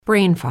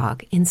Brain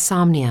fog,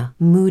 insomnia,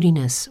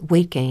 moodiness,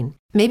 weight gain.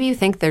 Maybe you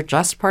think they're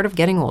just part of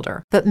getting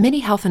older, but MIDI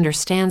Health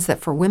understands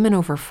that for women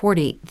over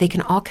 40, they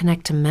can all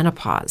connect to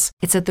menopause.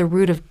 It's at the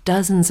root of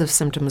dozens of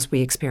symptoms we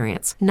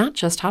experience, not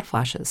just hot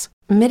flashes.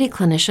 MIDI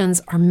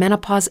clinicians are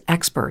menopause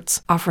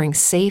experts, offering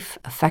safe,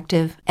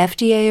 effective,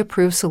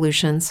 FDA-approved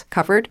solutions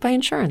covered by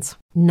insurance.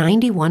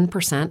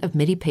 91% of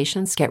MIDI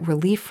patients get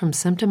relief from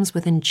symptoms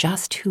within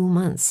just 2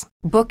 months.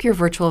 Book your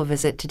virtual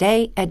visit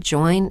today at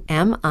joinmidi.com.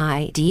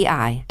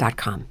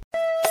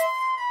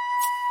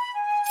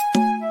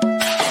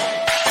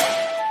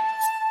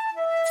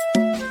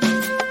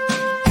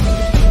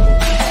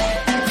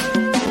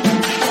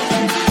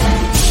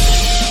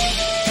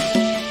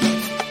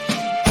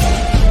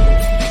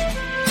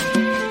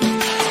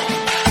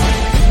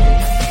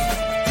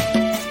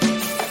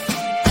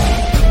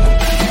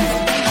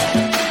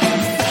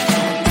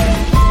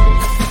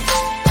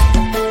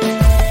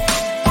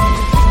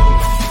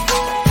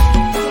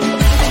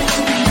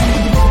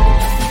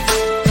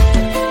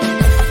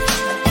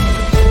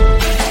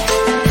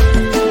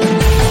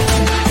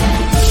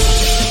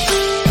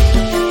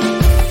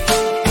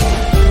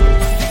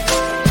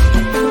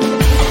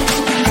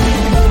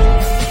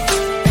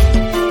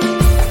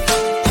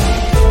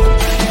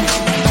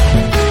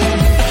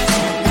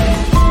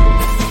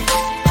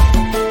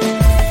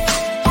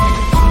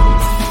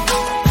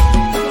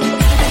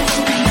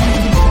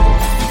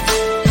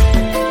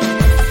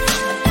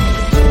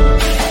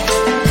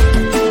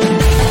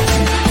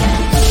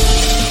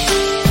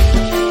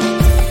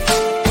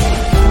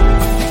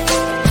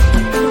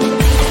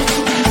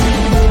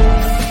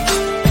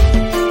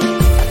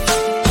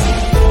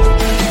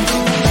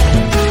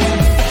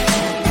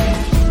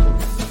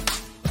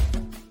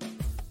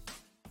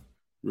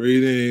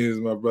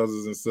 Greetings, my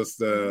brothers and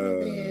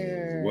sisters.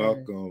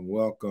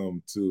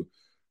 Welcome to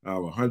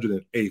our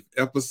 108th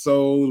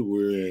episode.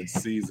 We're in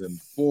season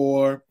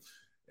 4,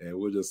 and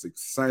we're just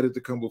excited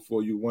to come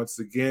before you once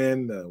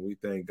again. We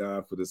thank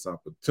God for this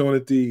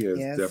opportunity. He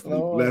has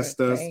definitely blessed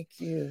us. Thank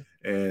you.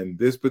 And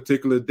this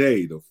particular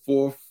day, the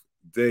 4th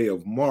day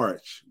of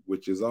March,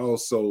 which is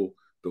also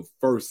the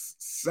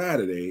first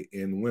Saturday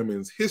in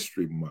Women's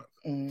History Month.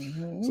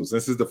 Mm-hmm. So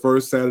since it's the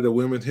first Saturday of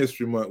Women's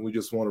History Month, we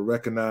just want to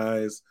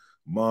recognize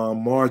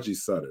Mom Margie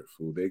Sutter,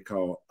 who they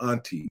call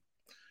Auntie,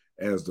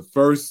 as the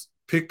first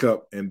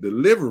pickup and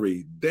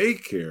delivery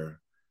daycare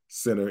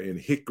center in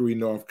Hickory,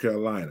 North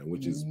Carolina,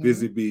 which is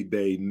Busy Bee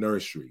Day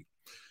Nursery,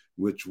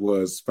 which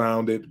was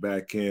founded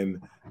back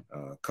in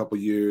a couple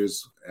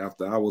years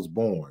after I was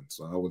born.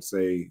 So I would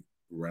say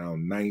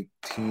around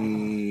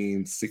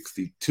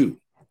 1962.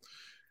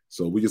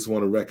 So we just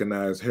want to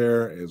recognize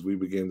her as we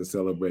begin to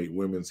celebrate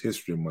Women's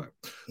History Month.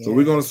 Yes. So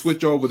we're going to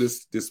switch over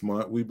this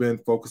month. We've been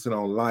focusing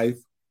on life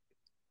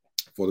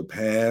for the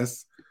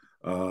past,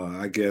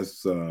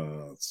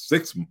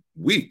 6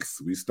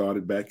 weeks. We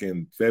started back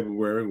in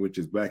February, which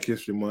is Black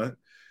History Month.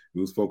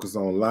 We was focused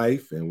on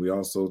life, and we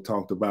also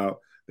talked about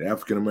the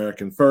African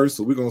American first.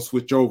 So we're going to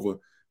switch over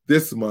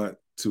this month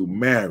to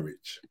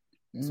marriage.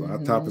 So our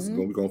topic is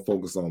we're going to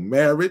focus on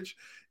marriage.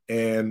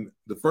 And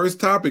the first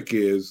topic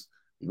is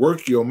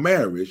work your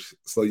marriage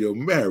so your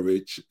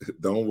marriage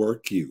don't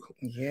work you.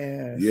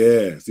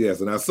 Yes.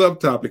 And our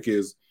subtopic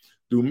is,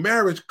 do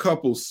marriage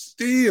couples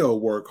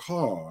still work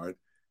hard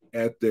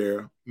at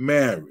their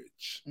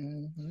marriage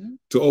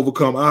to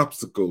overcome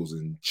obstacles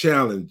and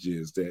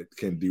challenges that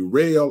can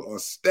derail or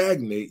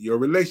stagnate your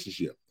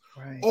relationship?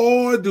 Right.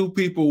 Or do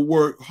people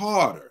work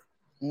harder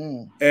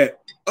at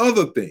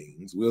other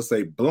things, we'll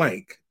say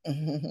blank,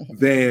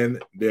 than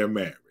their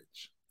marriage?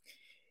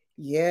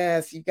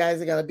 Yes, you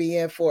guys are going to be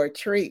in for a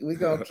treat. We're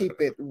going to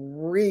keep it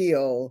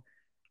real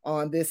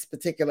on this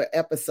particular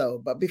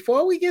episode. But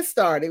before we get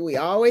started, we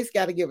always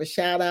got to give a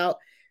shout out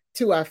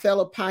to our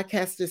fellow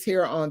podcasters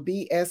here on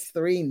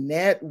BS3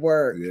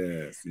 Network.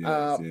 Yes.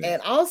 And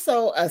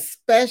also a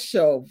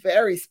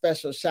very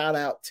special shout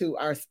out to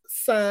our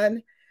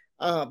son,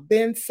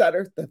 Ben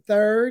Sutter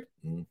III,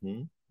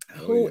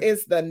 who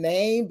is the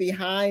name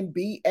behind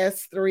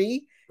BS3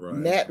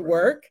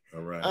 Network,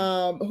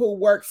 who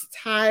works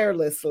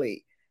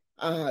tirelessly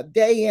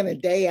day in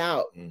and day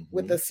out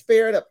with the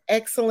spirit of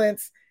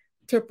excellence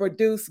to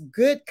produce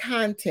good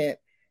content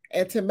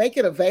and to make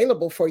it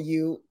available for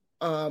you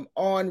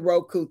on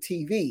Roku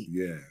TV.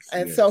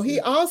 So he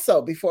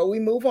also, before we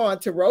move on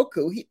to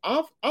Roku, he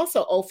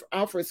also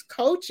offers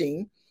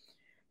coaching,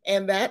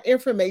 and that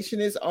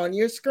information is on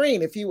your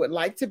screen. If you would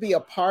like to be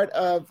a part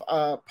of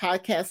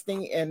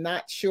podcasting and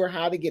not sure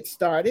how to get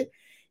started,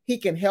 he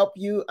can help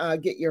you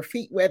get your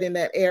feet wet in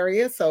that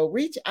area. So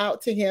reach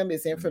out to him.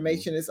 His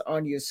information is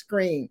on your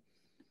screen.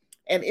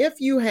 And if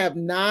you have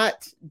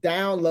not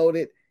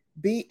downloaded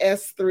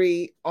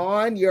BS3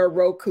 on your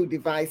Roku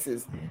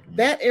devices,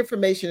 that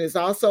information is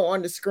also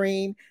on the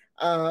screen.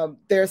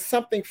 There's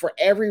something for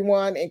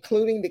everyone,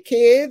 including the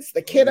kids,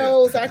 the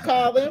kiddos, I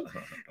call them.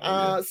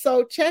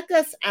 So check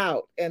us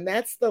out. And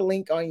that's the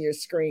link on your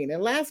screen.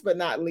 And last but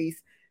not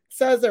least,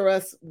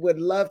 Cesarus would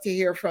love to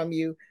hear from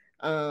you.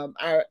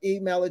 Our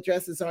email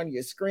address is on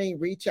your screen.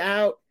 Reach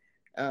out.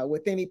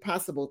 with any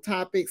possible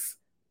topics,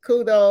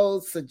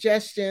 kudos,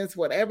 suggestions,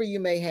 whatever you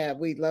may have.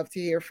 We'd love to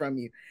hear from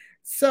you.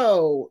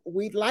 So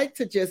we'd like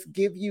to just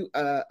give you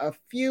a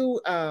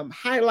few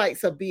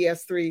highlights of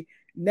BS3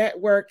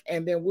 Network,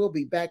 and then we'll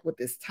be back with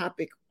this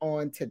topic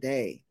on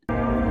today.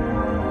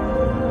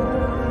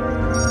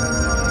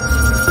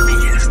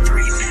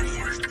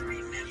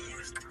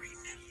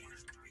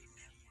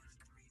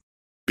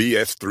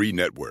 BS3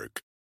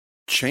 Network,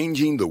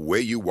 changing the way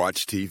you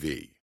watch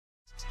TV.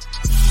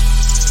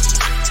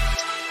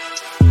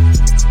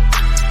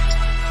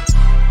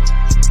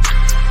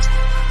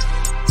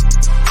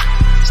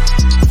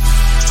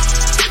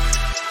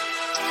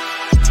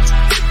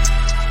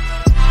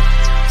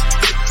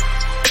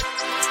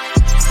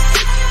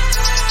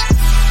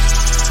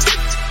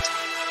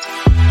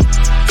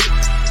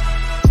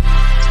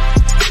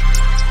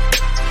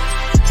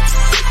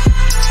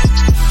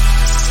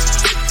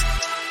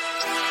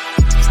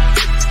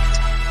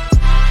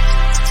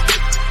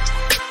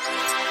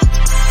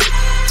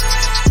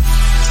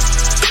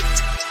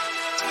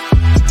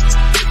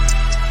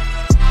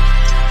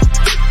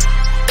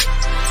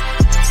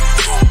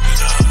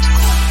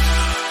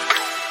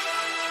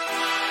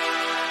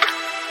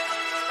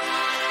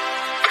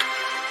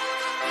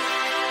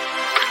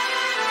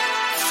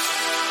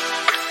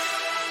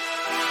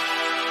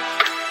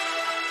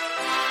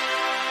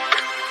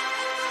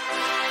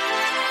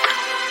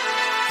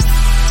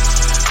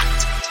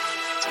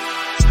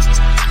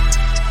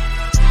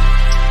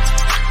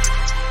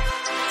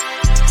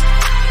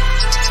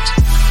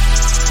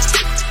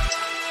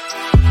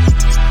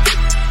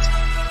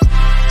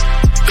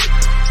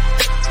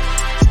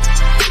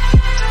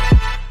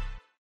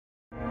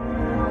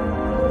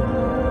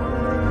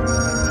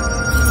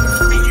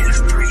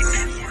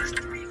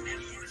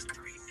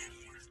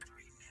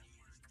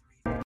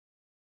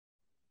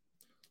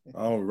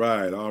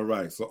 All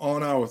right. So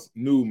on our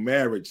new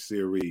marriage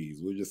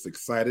series, we're just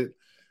excited,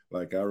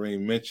 like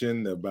Irene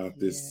mentioned, about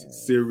this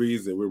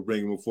series that we're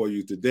bringing before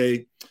you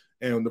today.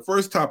 And the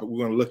first topic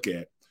we're going to look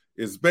at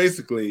is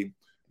basically,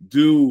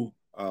 do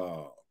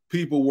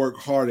people work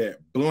hard at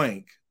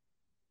blank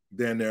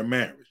than their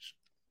marriage?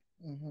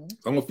 Mm-hmm. So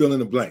I'm going to fill in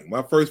the blank.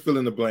 My first fill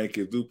in the blank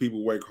is, do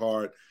people work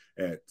hard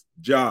at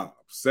job,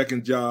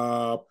 second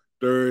job,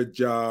 third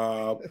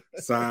job,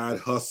 side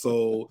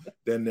hustle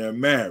than their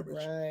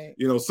marriage? Right.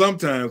 You know,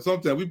 sometimes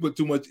we put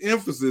too much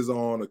emphasis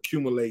on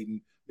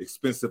accumulating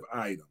expensive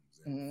items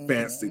and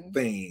fancy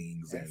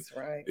things and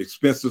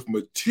expensive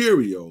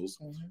materials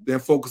than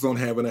focus on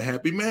having a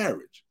happy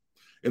marriage.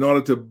 In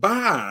order to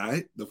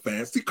buy the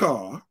fancy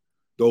car,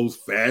 those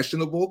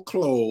fashionable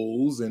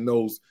clothes, and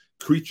those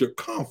creature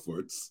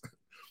comforts,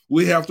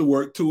 we have to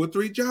work 2 or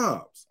 3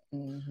 jobs.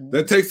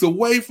 That takes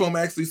away from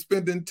actually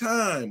spending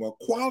time or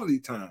quality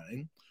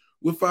time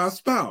with our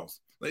spouse.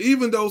 Now,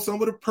 even though some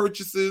of the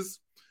purchases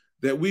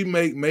that we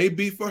make may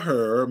be for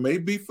her, may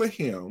be for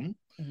him,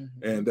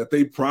 and that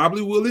they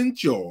probably will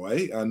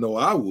enjoy, I know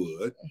I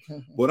would,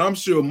 but I'm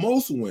sure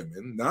most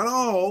women, not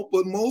all,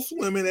 but most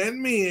women and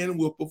men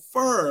will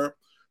prefer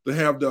to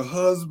have their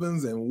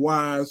husbands and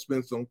wives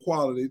spend some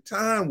quality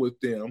time with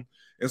them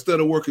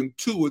instead of working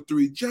 2 or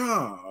 3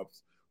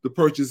 jobs to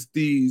purchase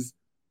these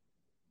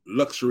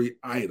luxury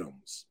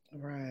items.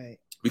 Right.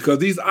 Because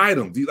these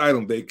items,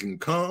 they can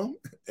come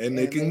and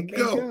they can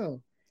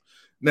go.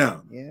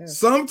 Now,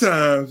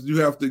 sometimes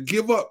you have to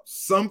give up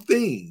some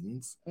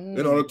things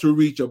in order to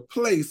reach a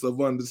place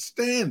of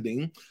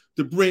understanding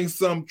to bring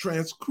some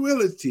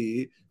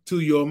tranquility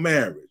to your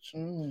marriage.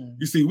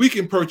 You see, we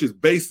can purchase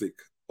basic,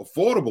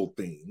 affordable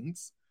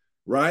things,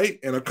 right,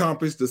 and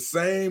accomplish the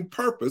same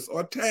purpose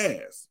or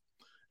task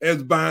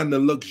as buying the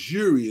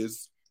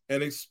luxurious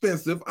and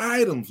expensive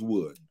items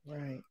would.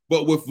 Right.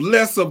 But with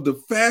less of the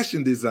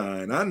fashion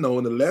design, I know,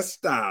 and the less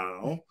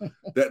style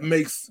that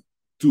makes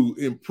to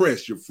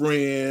impress your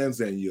friends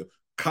and your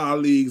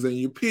colleagues and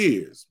your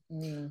peers,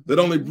 that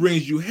only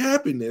brings you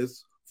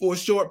happiness for a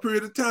short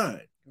period of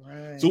time.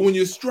 Right. So when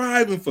you're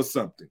striving for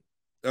something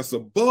that's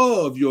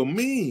above your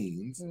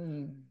means,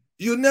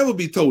 you'll never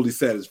be totally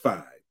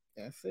satisfied.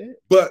 That's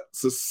it. But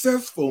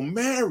successful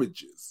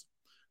marriages,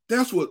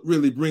 that's what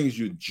really brings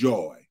you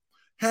joy.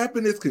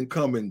 Happiness can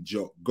come and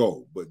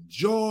go, but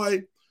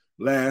joy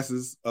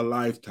lasts a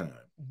lifetime.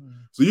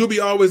 So you'll be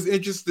always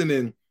interested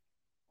in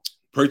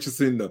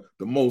purchasing the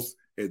most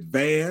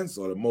advanced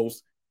or the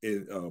most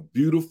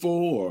beautiful,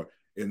 or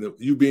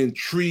you be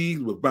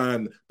intrigued with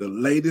buying the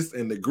latest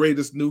and the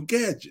greatest new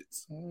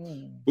gadgets.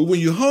 But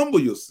when you humble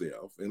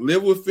yourself and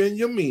live within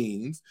your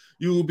means,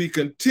 you will be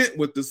content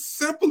with the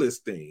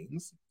simplest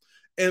things,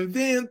 and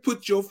then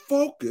put your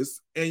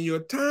focus and your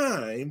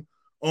time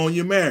on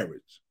your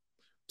marriage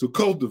to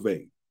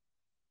cultivate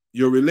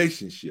your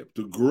relationship,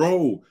 to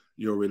grow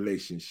your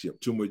relationship,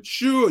 to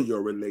mature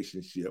your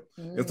relationship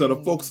instead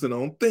of focusing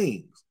on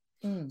things.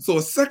 So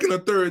a second or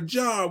third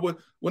job would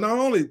not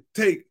only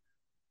take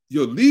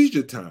your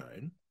leisure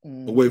time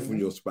away from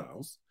your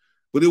spouse,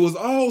 but it was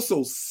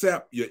also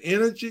sap your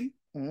energy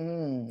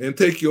and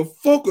take your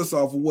focus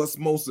off of what's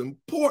most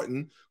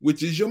important,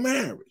 which is your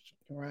marriage.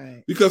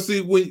 Right. Because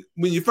see, when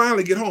you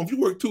finally get home, if you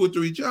work 2 or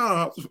 3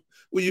 jobs,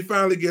 when you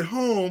finally get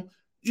home,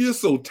 you're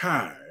so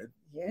tired.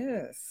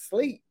 Yes,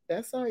 sleep.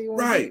 That's all you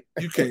want. Right.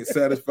 You can't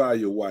satisfy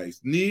your wife's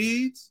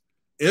needs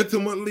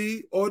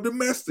intimately or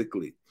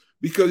domestically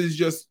because it's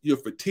just you're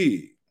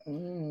fatigued.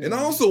 And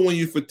also when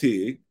you're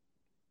fatigued,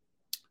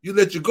 you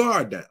let your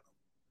guard down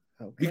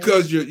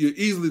because you're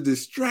easily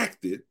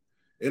distracted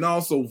and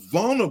also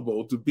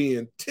vulnerable to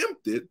being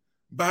tempted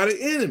by the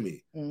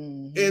enemy.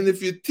 And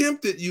if you're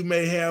tempted, you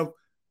may have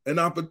an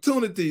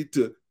opportunity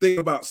to think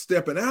about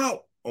stepping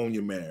out on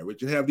your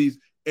marriage and have these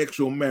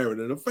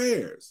extramarital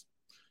affairs.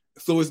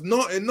 So it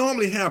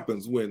normally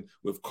happens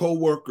with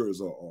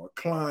coworkers or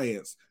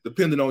clients,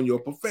 depending on your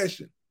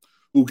profession,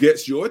 who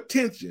gets your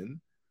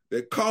attention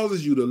that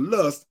causes you to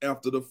lust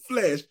after the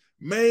flesh,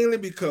 mainly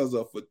because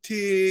of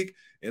fatigue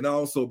and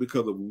also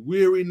because of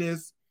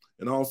weariness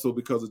and also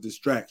because of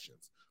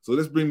distractions. So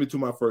let's bring me to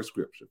my first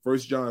scripture, 1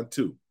 John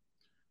 2,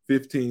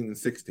 15 and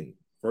 16.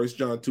 1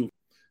 John 2,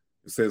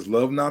 it says,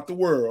 love not the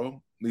world,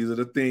 these are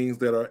the things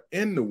that are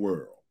in the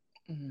world.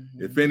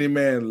 If any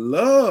man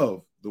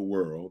love the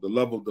world, the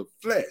love of the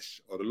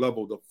flesh or the love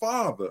of the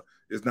Father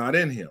is not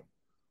in him.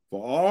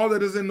 For all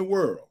that is in the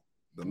world,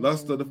 the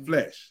lust of the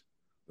flesh,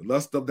 the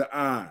lust of the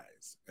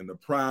eyes, and the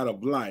pride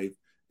of life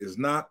is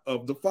not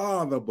of the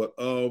Father, but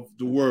of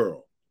the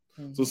world.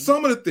 So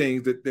some of the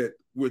things that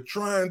we're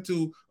trying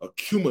to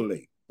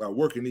accumulate by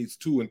working these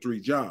 2 and 3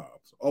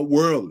 jobs are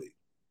worldly,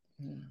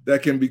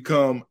 that can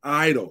become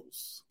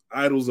idols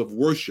of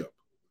worship,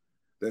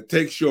 that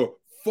takes your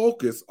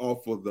focus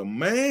off of the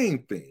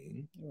main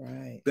thing,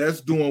 right? That's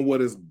doing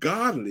what is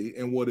godly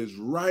and what is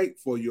right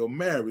for your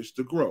marriage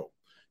to grow.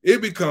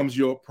 It becomes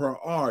your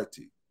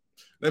priority.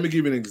 Let me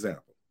give you an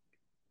example.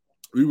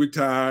 We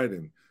retired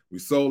and we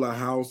sold our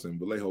house in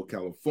Vallejo,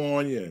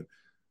 California, and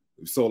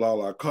we sold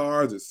all our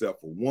cars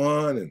except for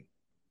one. And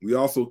we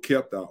also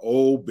kept our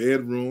old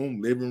bedroom,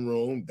 living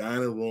room,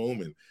 dining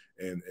room,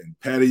 and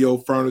patio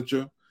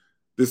furniture,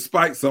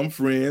 despite some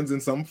friends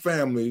and some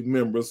family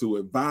members who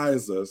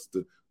advise us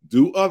to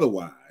do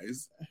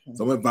otherwise.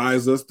 Some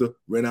advise us to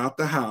rent out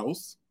the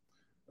house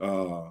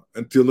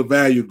until the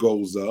value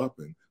goes up.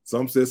 And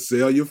some said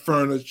sell your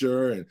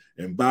furniture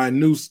and buy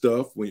new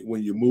stuff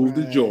when you move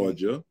to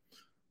Georgia.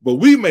 But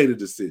we made a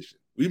decision.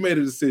 We made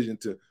a decision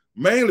to,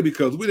 mainly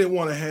because we didn't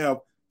want to have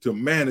to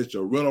manage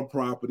a rental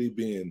property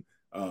being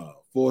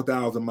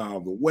 4,000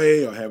 miles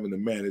away, or having to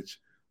manage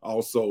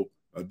also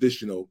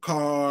additional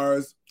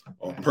cars,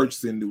 or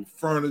purchasing new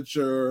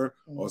furniture,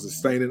 or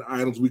sustaining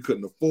items we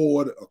couldn't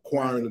afford,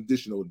 acquiring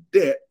additional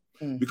debt,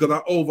 because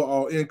our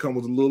overall income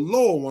was a little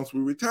lower once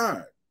we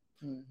retired.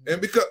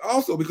 And because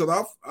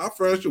our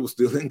furniture was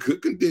still in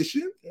good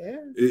condition.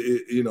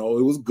 It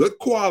was good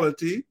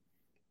quality.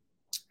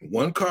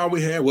 One car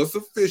we had was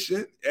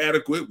sufficient,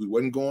 adequate. We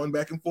wasn't going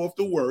back and forth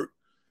to work.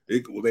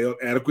 They were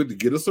adequate to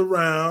get us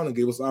around and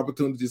gave us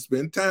opportunity to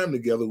spend time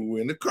together when we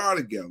were in the car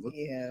together.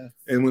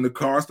 And when the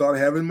car started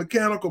having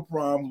mechanical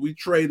problems, we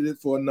traded it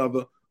for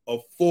another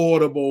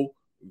affordable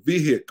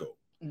vehicle,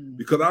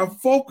 because our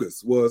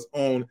focus was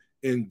on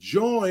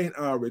enjoying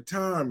our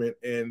retirement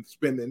and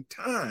spending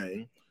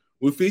time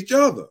with each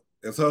other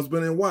as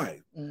husband and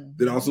wife.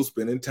 Then also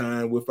spending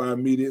time with our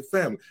immediate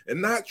family,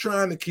 and not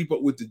trying to keep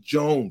up with the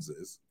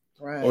Joneses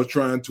or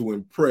trying to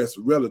impress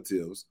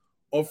relatives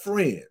or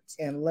friends.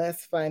 And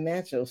less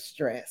financial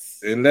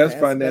stress.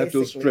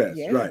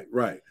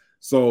 Right.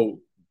 So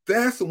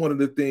that's one of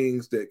the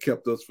things that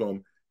kept us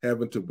from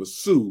having to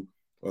pursue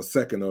a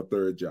second or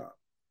third job.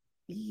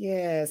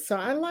 Yeah. So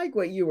I like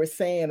what you were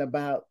saying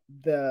about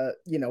the,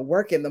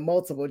 working the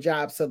multiple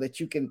jobs so that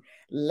you can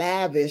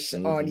lavish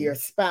on your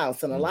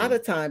spouse. And a lot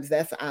of times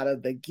that's out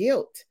of the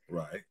guilt.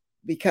 Right.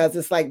 Because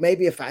it's like,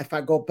 maybe if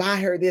I go buy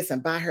her this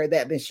and buy her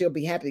that, then she'll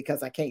be happy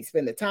because I can't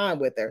spend the time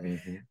with her.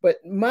 But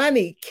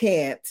money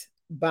can't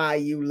buy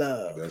you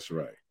love. That's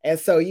right. And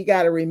so you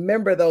got to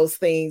remember those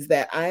things.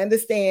 That I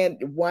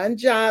understand one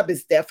job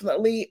is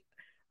definitely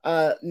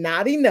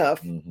not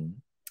enough.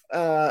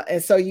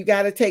 And so you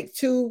got to take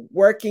 2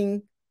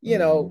 working,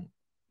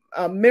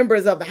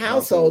 members of the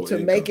household to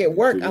make it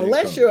work.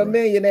 Unless you're a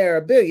millionaire or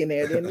a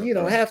billionaire, then you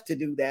don't have to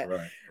do that.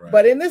 Right.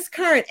 But in this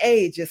current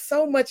age, there's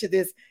so much of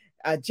this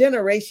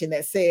generation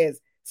that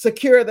says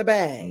secure the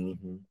bag.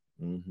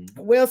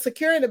 Well,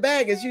 securing the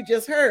bag, as you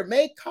just heard,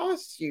 may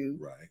cost you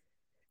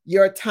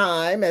your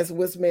time, as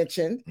was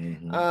mentioned,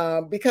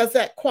 because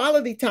that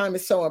quality time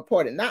is so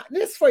important, not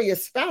just for your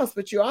spouse,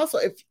 but you also,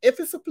 if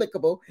it's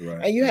applicable,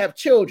 and you have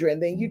children,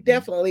 then you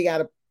definitely got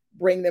to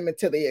bring them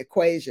into the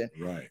equation.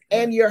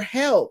 And your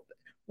health,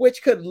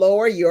 which could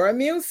lower your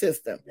immune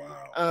system.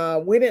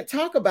 We didn't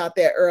talk about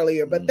that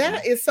earlier, but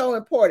that is so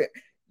important.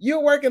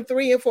 You're working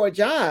 3 and 4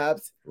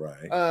 jobs,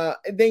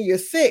 then you're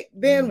sick,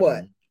 then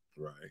what?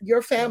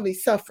 Your family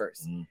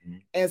suffers.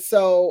 And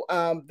so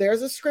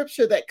there's a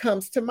scripture that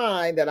comes to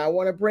mind that I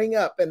want to bring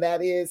up, and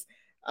that is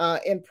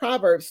in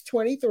Proverbs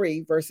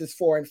 23, verses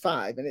 4 and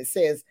 5. And it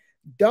says,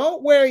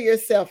 don't wear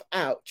yourself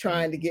out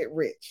trying to get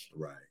rich.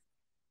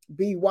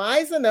 Be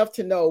wise enough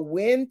to know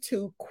when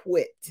to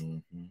quit.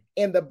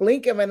 In the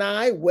blink of an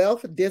eye,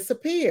 wealth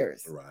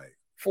disappears. Right.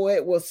 For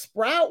it will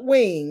sprout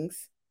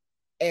wings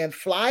and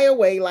fly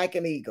away like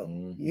an eagle.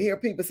 You hear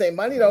people say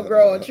money don't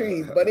grow on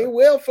trees, but it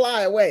will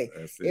fly away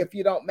if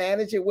you don't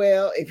manage it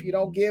well, if you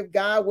don't give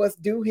God what's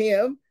due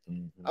him.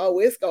 Oh,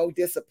 it's going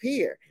to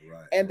disappear.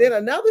 Right, and then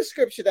another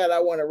scripture that I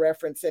want to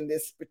reference in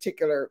this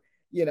particular,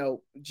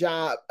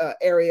 job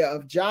area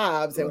of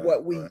jobs and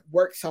what we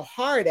work so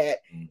hard at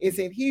is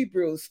in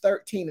Hebrews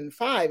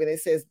 13:5. And it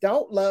says,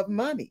 don't love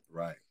money.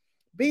 Right.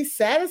 Be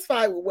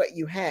satisfied with what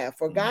you have.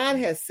 For God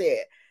has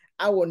said,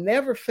 I will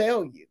never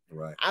fail you.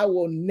 Right. I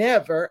will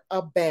never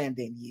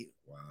abandon you.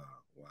 Wow.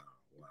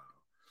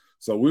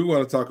 So we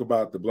want to talk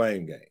about the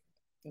blame game.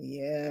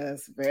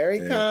 Yes, very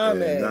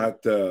common. And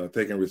not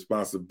taking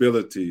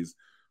responsibilities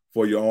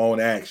for your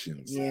own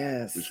actions.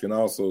 Yes. Which can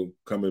also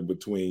come in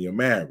between your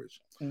marriage.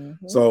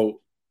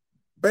 So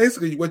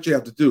basically what you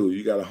have to do,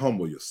 you got to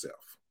humble yourself.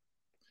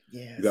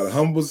 Yes. You got to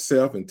humble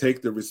yourself and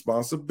take the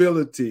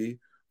responsibility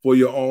for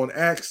your own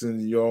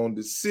actions, your own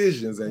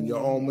decisions, and your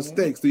own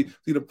mistakes. See,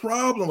 the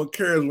problem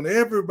occurs when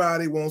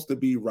everybody wants to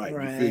be right.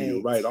 You feel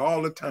you're right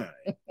all the time.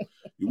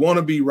 You want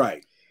to be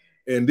right.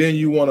 And then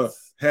you want to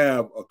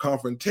have a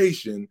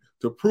confrontation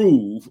to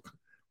prove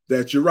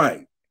that you're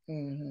right.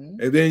 And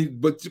then,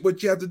 but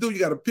what you have to do, you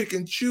got to pick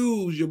and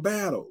choose your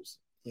battles.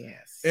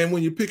 Yes. And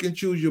when you pick and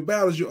choose your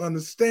battles, you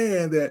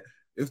understand that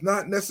it's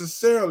not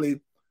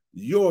necessarily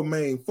your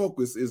main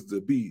focus is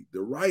to be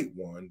the right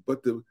one,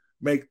 but to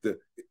make the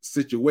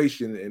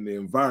situation and the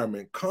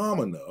environment calm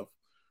enough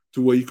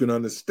to where you can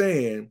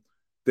understand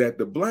that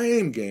the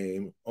blame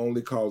game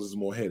only causes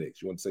more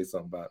headaches. You want to say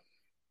something about it?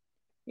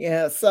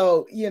 Yeah.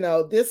 So,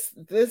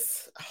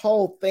 this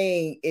whole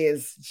thing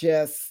is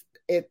just,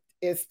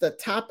 it's the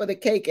top of the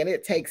cake and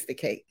it takes the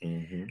cake.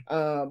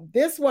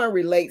 This one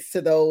relates to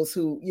those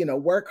who,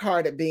 work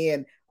hard at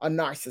being a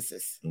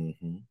narcissist.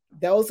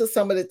 Those are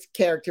some of the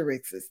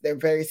characteristics. They're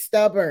very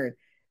stubborn.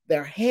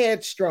 They're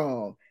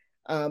headstrong.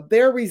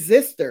 They're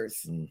resistors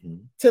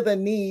to the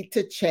need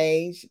to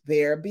change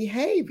their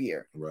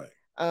behavior.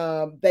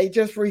 Right. They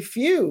just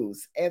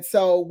refuse. And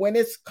so when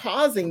it's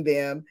causing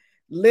them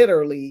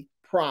literally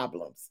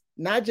problems,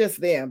 not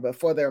just them, but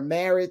for their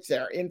marriage,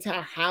 their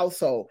entire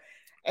household.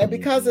 And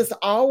because it's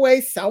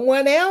always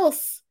someone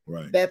else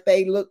that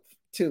they look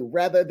to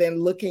rather than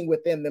looking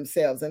within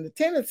themselves. And the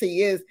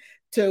tendency is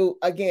to,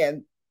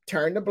 again,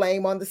 turn the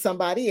blame onto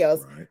somebody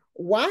else.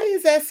 Why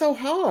is that so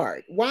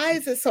hard? Why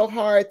is it so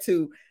hard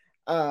to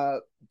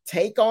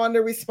take on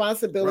the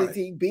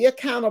responsibility, be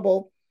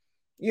accountable,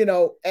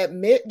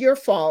 admit your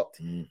fault?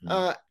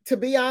 To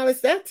be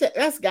honest,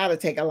 that's got to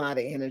take a lot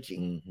of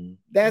energy.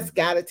 That's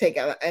got to take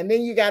and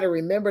then you got to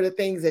remember the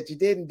things that you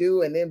didn't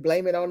do and then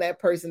blame it on that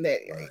person.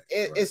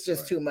 It's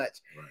just too much.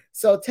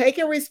 So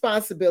taking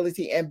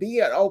responsibility and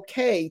being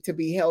okay to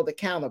be held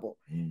accountable.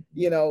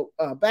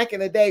 Back in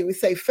the day, we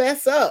say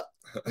fess up,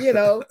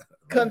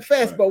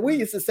 confess, but we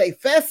used to say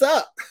fess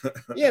up,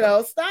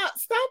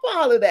 stop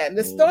all of that. And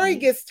the story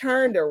gets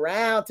turned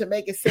around to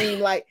make it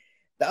seem like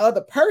the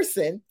other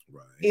person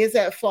is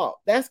at fault.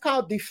 That's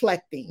called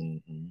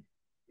deflecting.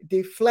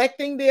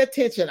 Deflecting the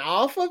attention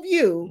off of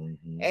you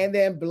and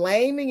then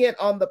blaming it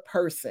on the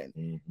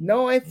person,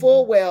 knowing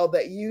full well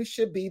that you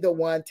should be the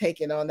one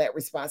taking on that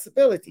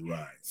responsibility.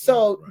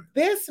 So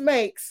this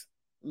makes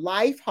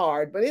life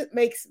hard, but it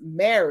makes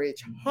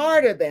marriage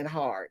harder than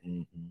hard.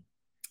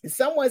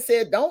 Someone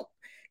said, don't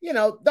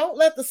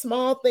let the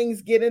small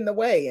things get in the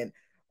way. And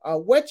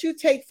what you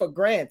take for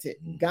granted,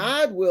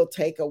 God will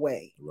take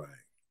away.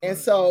 And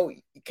so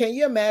can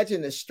you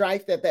imagine the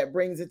strife that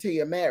brings into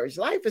your marriage?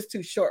 Life is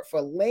too short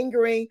for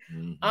lingering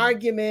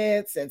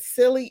arguments and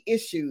silly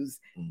issues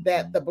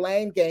that the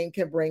blame game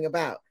can bring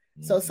about.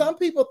 So some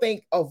people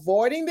think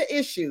avoiding the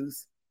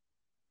issues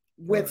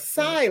with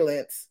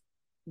silence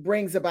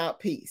brings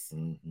about peace.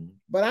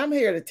 But I'm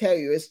here to tell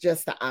you it's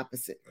just the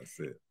opposite. That's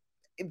it.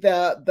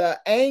 The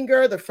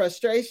anger, the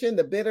frustration,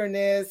 the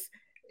bitterness,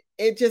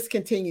 it just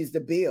continues to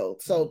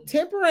build. So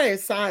temporary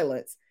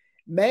silence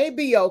may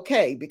be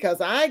okay,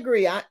 because I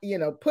agree.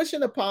 Pushing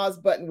the pause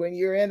button when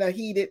you're in a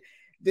heated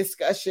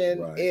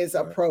discussion is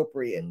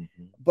appropriate,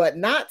 but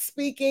not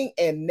speaking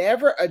and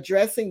never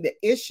addressing the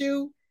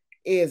issue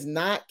is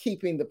not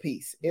keeping the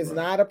peace, is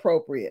not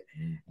appropriate.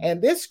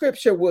 And this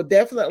scripture will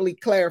definitely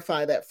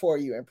clarify that for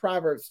you in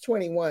Proverbs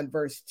 21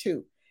 verse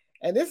 2.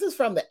 And this is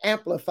from the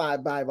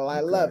Amplified Bible. I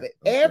love it.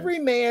 Every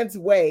man's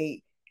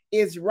way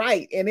is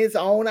right in his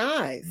own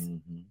eyes,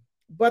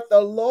 but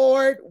the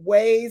Lord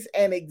weighs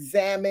and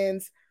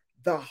examines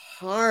the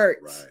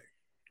hearts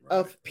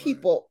of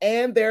people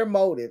and their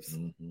motives.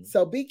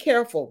 So be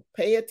careful.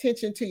 Pay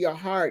attention to your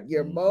heart,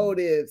 your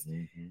motives,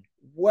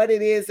 what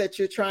it is that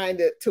you're trying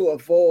to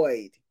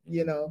avoid.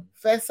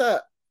 Fess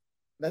up.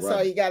 That's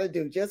all you got to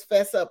do. Just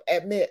fess up,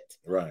 admit.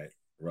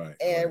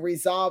 And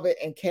resolve it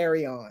and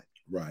carry on.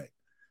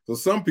 So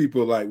some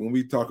people, like when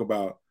we talk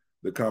about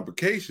the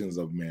complications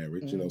of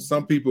marriage,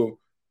 some people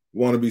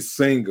want to be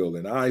single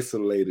and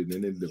isolated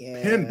and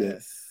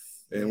independent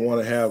and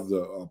want to have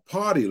a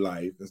party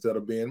life instead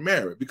of being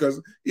married, because,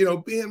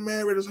 being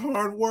married is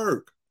hard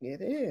work. It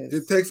is.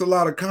 It takes a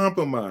lot of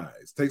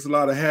compromise, takes a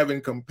lot of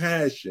having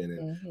compassion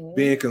and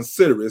being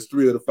considerate. It's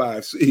 3 of the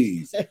 5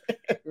 C's.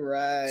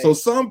 Right. So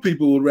some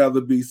people would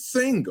rather be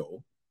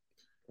single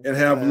and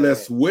have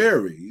less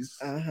worries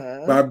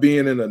by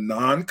being in a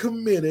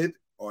non-committed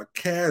or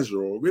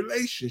casual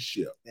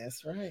relationship.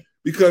 That's right.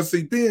 Because,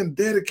 see, being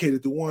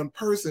dedicated to one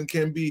person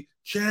can be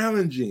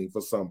challenging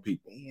for some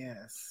people.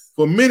 Yes.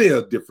 For many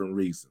of different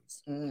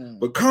reasons.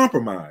 But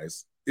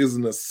compromise is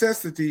a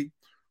necessity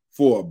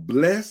for a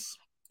blessed,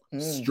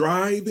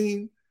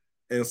 striving,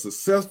 and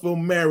successful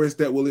marriage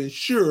that will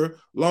ensure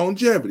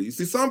longevity.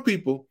 See, some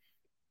people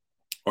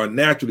are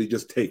naturally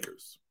just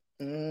takers,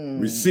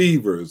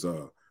 receivers,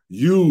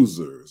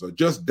 users, or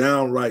just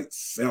downright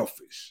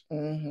selfish.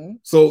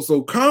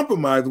 So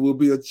compromise will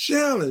be a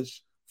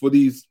challenge for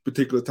these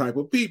particular type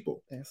of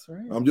people. That's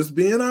right. I'm just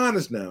being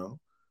honest now.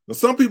 Now,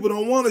 some people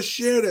don't want to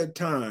share that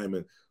time,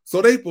 and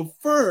so they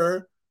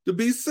prefer to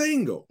be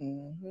single.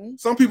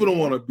 Some people don't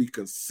want to be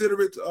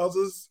considerate to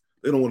others.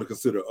 They don't want to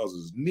consider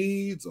others'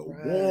 needs or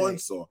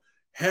wants or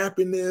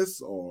happiness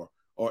or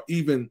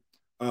even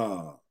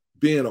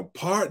being a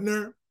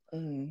partner.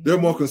 They're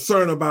more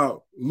concerned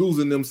about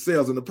losing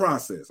themselves in the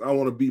process. I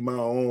want to be my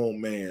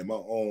own man, my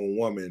own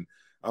woman.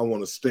 I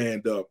want to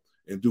stand up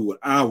and do what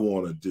I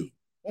want to do.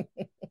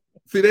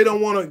 See, they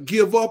don't want to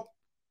give up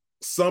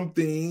some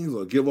things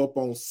or give up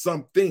on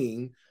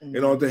something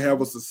in order to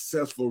have a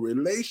successful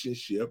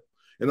relationship,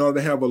 in order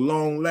to have a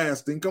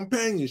long-lasting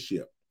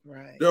companionship.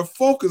 Right. Their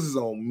focus is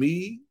on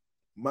me,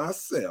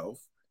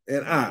 myself,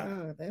 and I.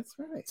 Oh, that's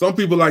right. Some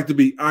people like to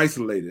be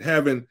isolated,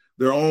 having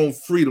their own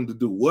freedom to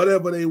do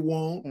whatever they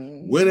want,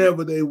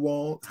 whenever they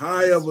want,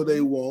 however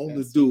they want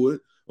to do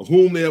it, or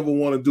whom they ever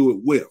want to do it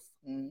with.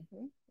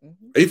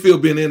 They feel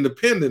being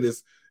independent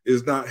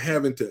is not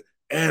having to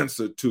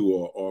answer to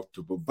or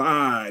to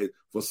provide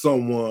for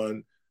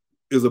someone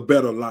is a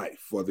better life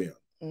for them.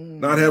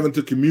 Not having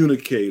to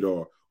communicate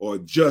or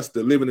adjust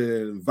to living in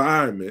an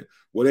environment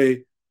where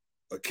they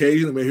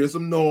occasionally may hear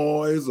some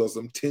noise or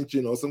some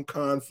tension or some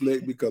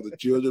conflict because the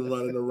children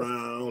running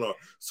around or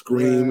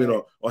screaming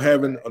or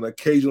having an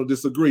occasional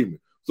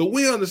disagreement. So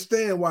we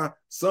understand why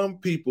some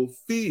people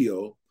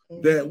feel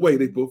that way.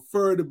 They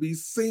prefer to be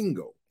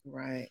single,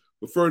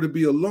 prefer to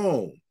be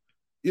alone.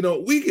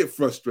 We get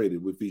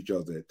frustrated with each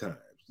other at times,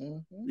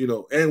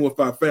 and with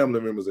our family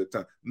members at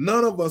times.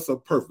 None of us are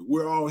perfect.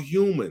 We're all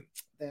human.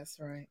 That's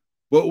right.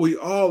 But we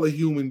all are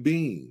human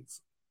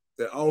beings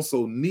that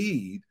also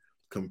need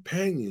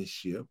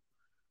companionship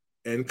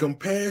and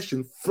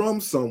compassion from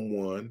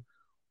someone,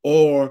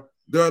 or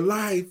their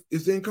life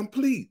is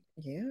incomplete.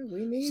 Yeah,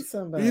 we need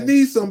somebody. You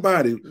need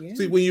somebody. Yeah.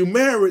 See, when you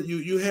marry,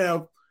 you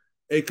have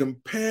a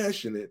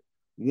compassionate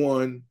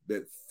one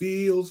that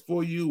feels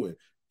for you and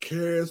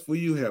cares for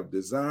you, have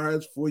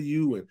desires for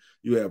you, and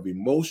you have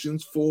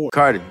emotions for.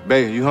 Cardi,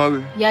 baby, you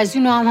hungry? Yes,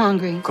 I'm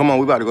hungry. Come on,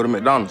 we about to go to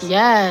McDonald's.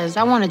 Yes,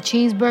 I want a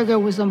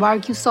cheeseburger with some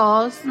barbecue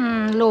sauce,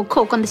 a little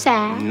Coke on the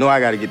side. You know I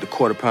gotta get the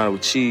quarter pounder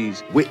with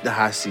cheese with the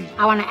hot C.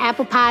 I want an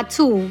apple pie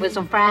too with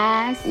some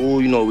fries. Ooh,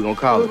 you know what we gonna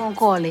call it? What we gonna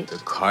call it? The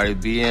Cardi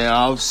B and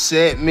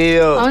Offset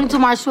meal. Only till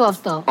March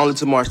 12th though. Only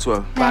till March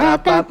 12th.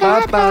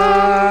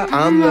 Ba-da-ba-ba-ba.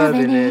 I'm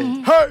loving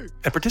it. Hey!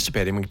 And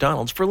participate in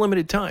McDonald's for a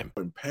limited time.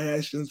 And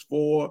passions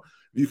for.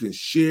 You can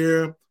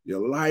share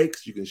your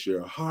likes, you can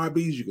share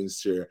hobbies, you can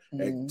share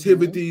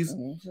activities.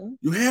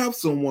 You have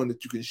someone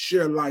that you can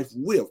share life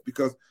with,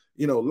 because,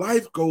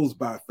 life goes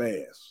by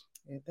fast.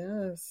 It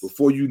does.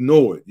 Before you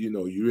know it,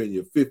 you're in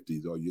your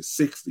 50s or your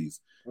 60s.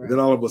 Right. And then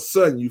all of a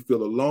sudden you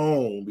feel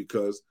alone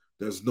because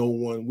there's no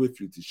one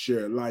with you to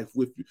share life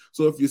with you.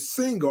 So if you're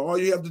single, all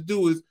you have to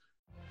do is.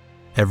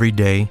 Every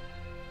day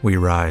we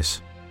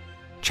rise,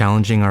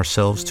 challenging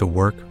ourselves to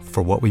work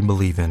for what we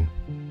believe in.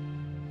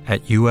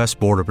 At U.S.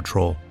 Border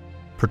Patrol,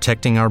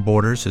 protecting our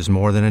borders is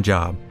more than a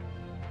job.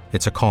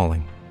 It's a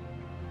calling.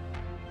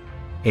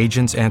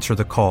 Agents answer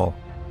the call,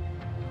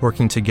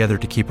 working together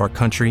to keep our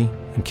country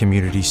and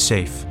communities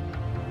safe.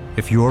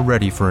 If you're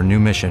ready for a new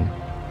mission,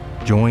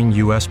 join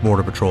U.S.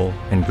 Border Patrol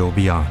and go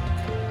beyond.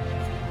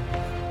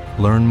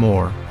 Learn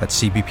more at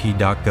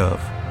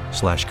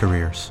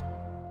cbp.gov/careers.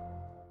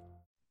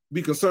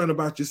 Be concerned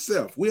about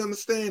yourself. We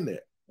understand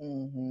that.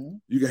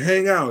 You can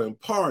hang out and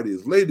party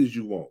as late as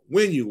you want,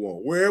 when you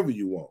want, wherever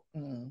you want.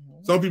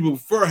 Some people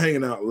prefer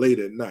hanging out late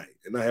at night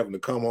and not having to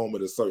come home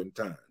at a certain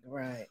time.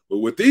 Right. But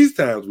with these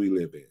times we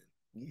live in,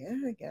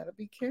 you gotta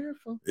be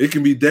careful. It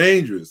can be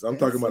dangerous. I'm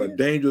talking about a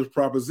dangerous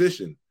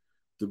proposition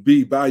to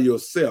be by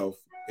yourself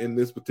in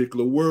this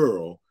particular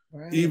world,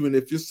 even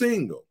if you're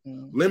single.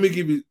 Let me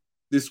give you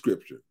this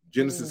scripture,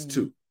 Genesis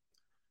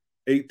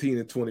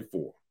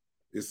 2:18-24.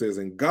 It says,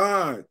 and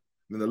the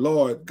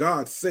Lord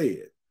God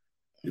said,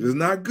 it is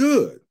not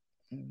good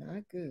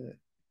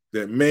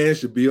that man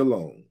should be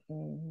alone.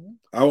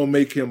 I will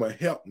make him a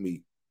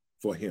helpmeet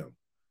for him.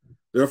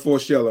 Therefore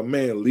shall a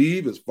man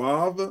leave his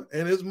father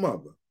and his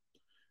mother,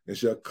 and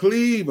shall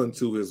cleave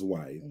unto his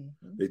wife,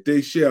 that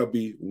they shall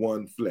be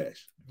one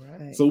flesh.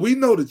 Right. So we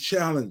know the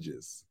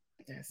challenges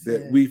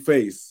we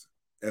face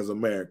as a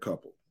married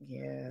couple.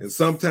 Yes. And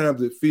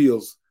sometimes it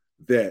feels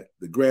that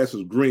the grass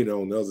is greener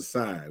on the other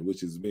side,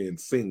 which is being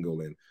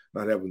single and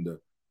not having to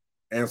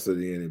answer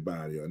to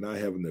anybody or not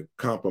having to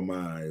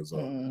compromise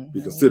or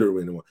be considerate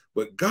of anyone.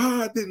 But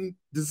God didn't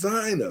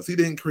design us. He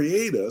didn't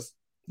create us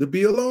to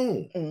be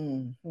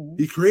alone.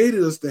 He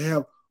created us to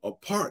have a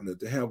partner,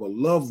 to have a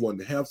loved one,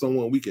 to have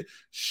someone we can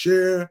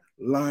share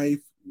life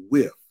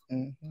with.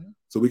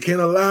 So we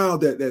can't allow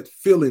that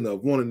feeling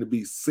of wanting to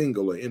be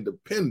single or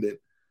independent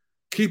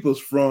keep us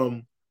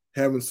from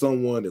having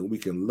someone that we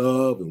can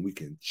love and we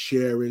can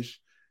cherish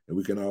and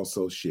we can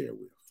also share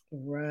with.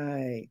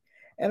 Right.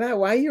 And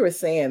while you were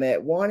saying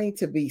that, wanting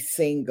to be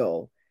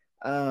single,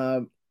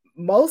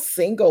 most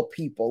single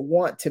people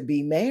want to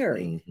be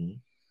married.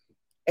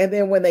 And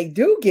then when they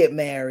do get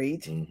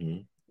married,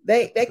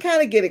 they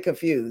kind of get it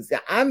confused.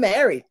 I'm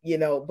married,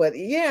 but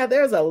yeah,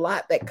 there's a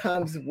lot that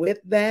comes with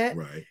that.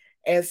 Right.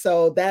 And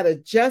so that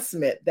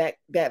adjustment,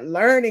 that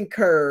learning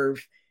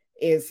curve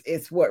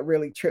is what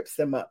really trips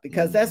them up,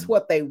 because that's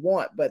what they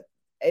want, but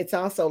it's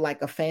also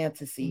like a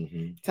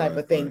fantasy type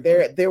of thing.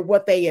 They're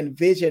what they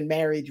envision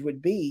marriage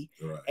would be.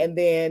 Right. And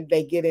then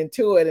they get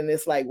into it and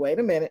it's like, wait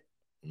a minute.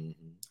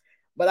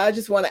 But I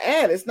just want to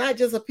add, it's not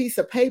just a piece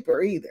of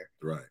paper either.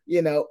 Right.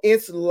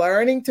 It's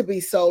learning to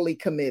be solely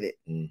committed.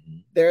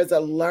 There's a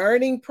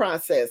learning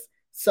process,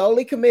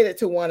 solely committed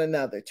to one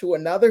another, to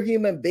another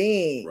human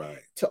being,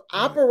 to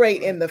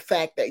operate in the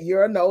fact that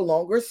you're no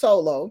longer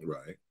solo.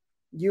 Right.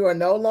 You are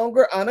no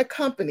longer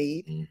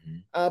unaccompanied,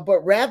 but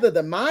rather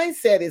the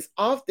mindset is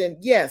often,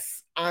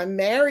 yes, I'm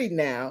married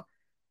now,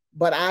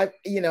 but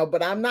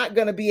I'm not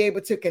going to be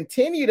able to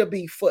continue to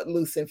be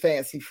footloose and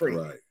fancy free.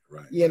 Right.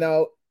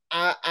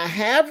 I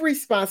have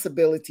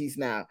responsibilities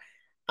now.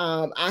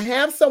 I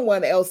have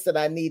someone else that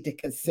I need to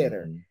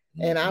consider,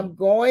 and I'm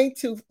going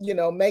to,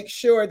 make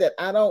sure that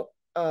I don't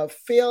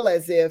feel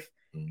as if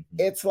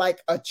it's like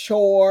a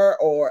chore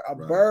or a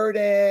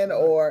burden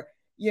or,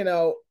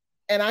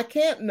 and I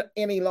can't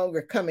any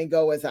longer come and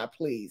go as I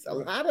please. A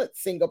lot of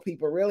single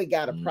people really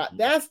got to,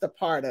 that's the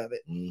part of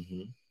it.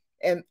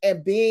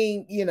 And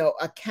being,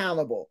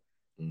 accountable.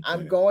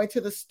 I'm going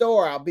to the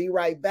store. I'll be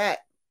right back.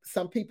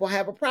 Some people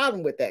have a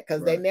problem with that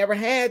because they never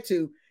had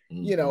to,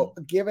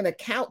 give an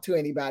account to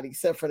anybody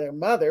except for their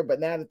mother. But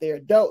now that they're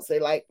adults, they're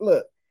like,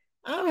 look,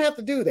 I don't have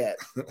to do that.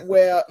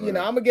 Well, I'm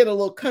going to get a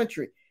little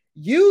country.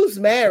 You's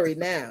married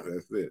now.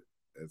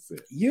 That's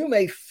it. You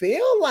may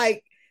feel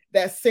like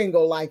that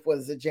single life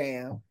was a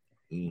jam,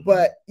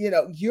 but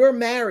you're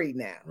married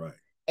now. Right.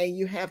 And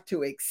you have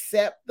to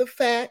accept the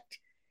fact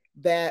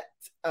that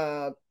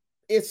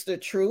it's the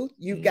truth.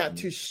 You've got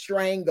to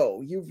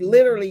strangle. You've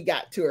literally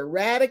got to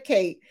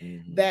eradicate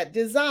that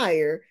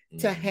desire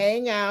to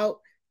hang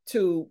out,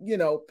 to,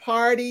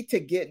 party, to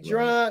get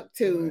drunk,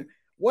 to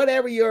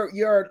whatever your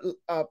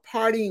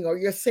partying or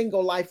your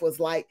single life was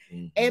like,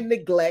 and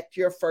neglect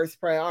your first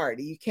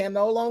priority. You can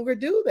no longer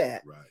do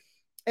that. Right.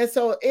 And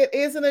so it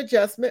is an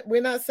adjustment.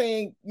 We're not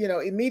saying,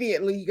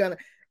 immediately you're going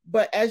to,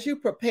 but as you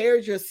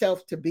prepared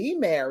yourself to be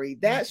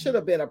married, that should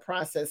have been a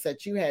process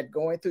that you had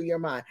going through your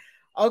mind.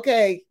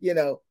 Okay,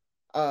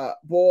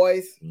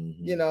 boys,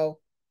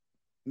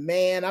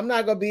 man, I'm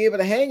not going to be able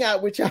to hang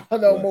out with y'all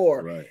no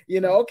more. Right.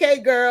 Okay,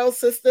 girls,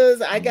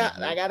 sisters, I got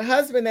a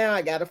husband now.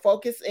 I got to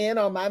focus in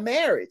on my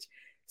marriage.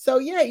 So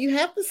yeah, you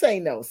have to say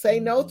no.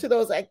 Say no to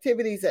those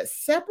activities that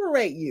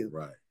separate you,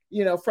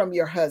 from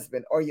your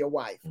husband or your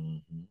wife.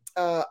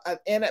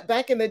 And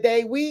back in the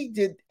day, we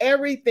did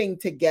everything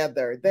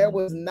together. There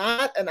was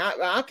not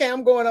okay,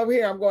 I'm going over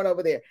here, I'm going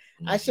over there.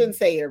 I shouldn't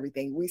say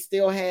everything. We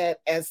still had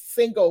as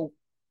single,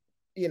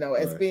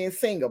 as being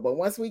single. But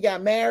once we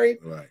got married,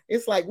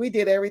 it's like we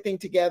did everything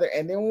together.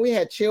 And then when we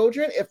had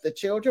children, if the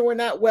children were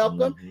not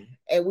welcome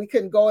and we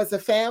couldn't go as a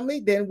family,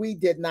 then we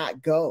did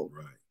not go.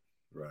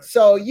 Right.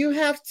 So you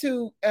have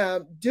to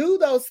do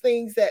those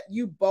things that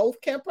you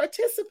both can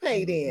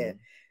participate in.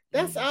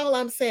 That's all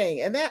I'm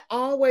saying. And that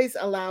always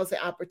allows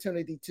the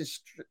opportunity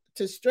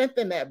to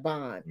strengthen that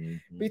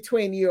bond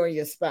between you and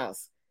your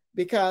spouse.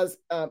 Because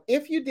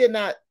if you did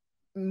not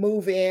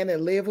move in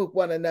and live with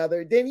one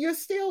another, then you're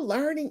still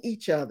learning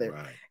each other.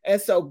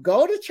 And so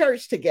go to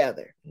church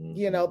together.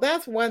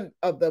 That's one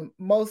of the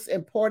most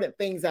important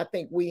things I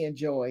think we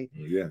enjoy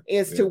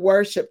is to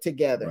worship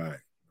together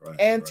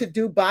and to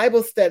do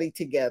Bible study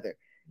together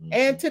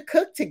and to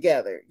cook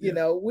together.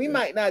 We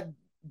might not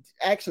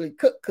actually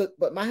cook,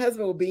 but my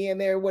husband will be in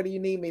there. What do you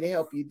need me to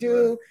help you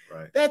do?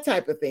 That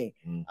type of thing.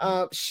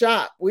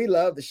 Shop. We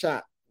love to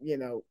shop,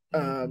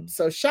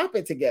 so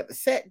shopping together,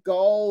 set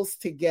goals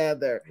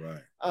together,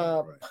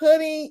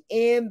 putting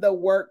in the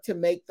work to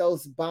make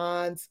those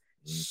bonds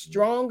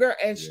stronger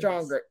and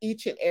stronger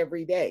each and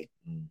every day.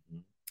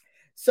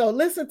 So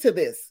listen to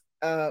this.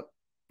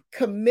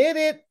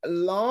 Committed,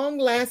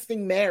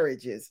 long-lasting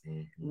marriages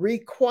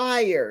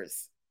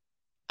requires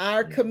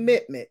our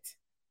commitment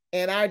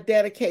and our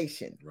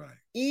dedication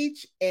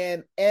each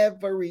and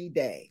every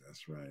day.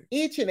 That's right.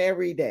 Each and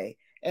every day.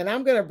 And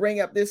I'm going to bring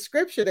up this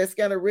scripture that's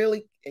going to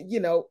really,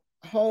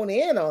 hone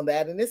in on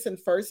that. And it's in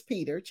 1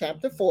 Peter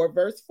chapter 4,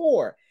 verse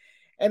 4.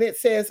 And it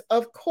says,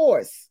 of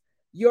course,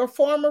 your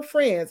former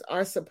friends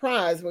are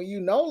surprised when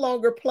you no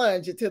longer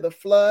plunge into the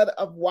flood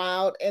of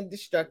wild and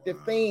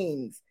destructive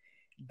things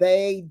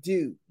they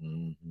do.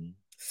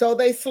 So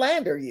they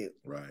slander you.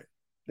 Right.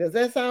 Does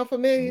that sound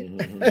familiar?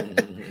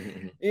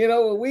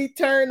 When we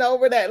turn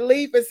over that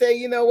leaf and say,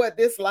 you know what,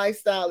 this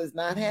lifestyle is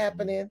not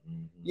happening.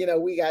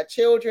 We got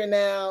children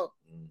now.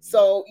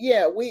 So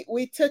yeah,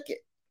 we took it.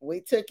 We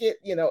took it,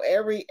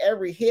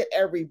 every hit,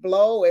 every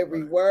blow,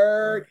 every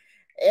word,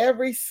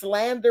 every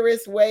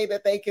slanderous way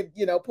that they could,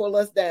 pull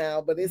us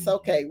down. But it's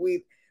okay.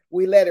 We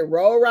let it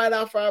roll right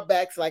off our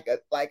backs like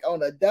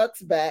on a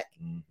duck's back,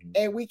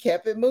 and we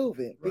kept it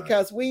moving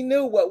because we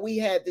knew what we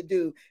had to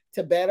do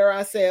to better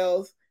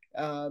ourselves,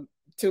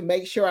 to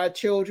make sure our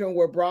children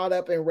were brought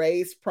up and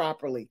raised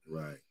properly.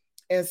 Right.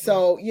 And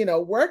so,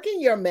 working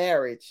your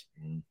marriage,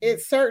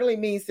 it certainly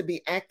means to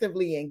be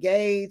actively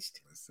engaged.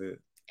 That's it.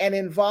 And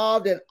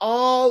involved in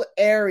all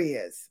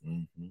areas.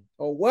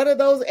 Well, what are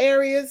those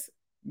areas?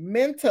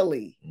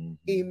 Mentally,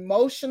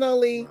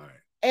 emotionally,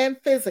 and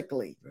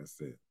physically.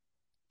 That's it.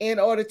 In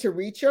order to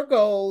reach your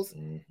goals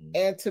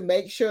and to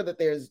make sure that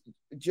there's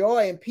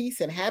joy and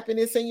peace and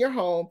happiness in your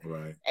home.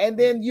 Right. And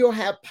then you'll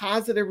have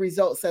positive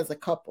results as a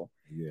couple.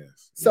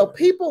 Yes. So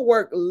people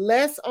work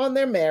less on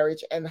their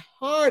marriage and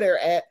harder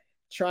at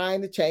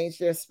trying to change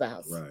their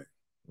spouse. Right.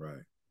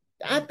 Right.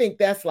 I think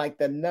that's like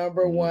the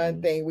number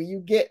one thing. When you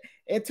get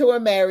into a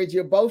marriage,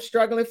 you're both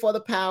struggling for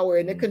the power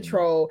and the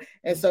control.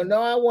 And so,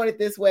 no, I want it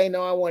this way.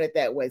 No, I want it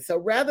that way. So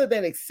rather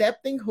than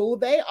accepting who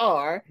they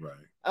are,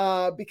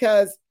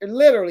 because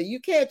literally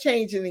you can't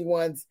change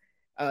anyone's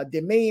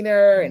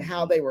demeanor and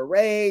how they were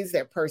raised,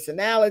 their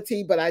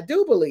personality. But I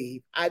do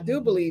believe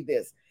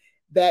this,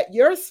 that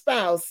your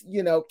spouse,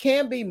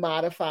 can be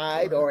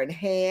modified or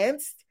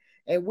enhanced.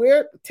 And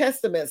we're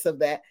testaments of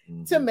that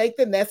to make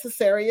the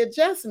necessary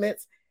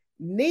adjustments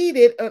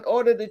needed in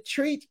order to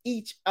treat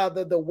each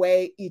other the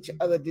way each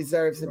other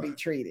deserves to be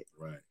treated.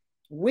 Right.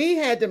 We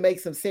had to make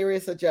some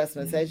serious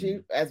adjustments.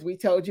 As we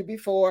told you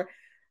before,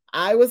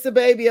 I was the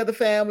baby of the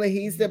family.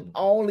 He's the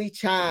only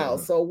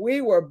child. So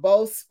we were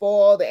both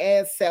spoiled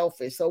and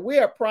selfish. So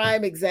we're a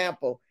prime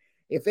example.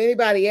 If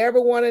anybody ever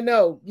want to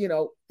know,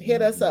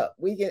 hit us up.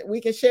 We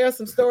can share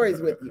some stories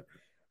with you.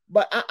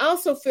 But I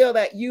also feel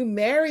that you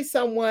marry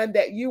someone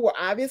that you were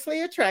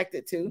obviously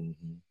attracted to.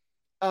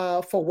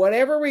 For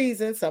whatever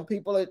reason. Some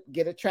people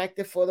get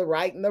attracted for the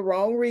right and the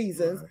wrong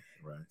reasons.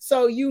 Right.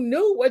 So you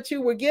knew what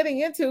you were getting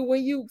into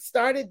when you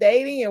started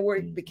dating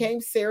and became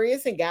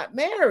serious and got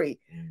married.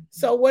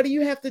 So what do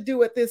you have to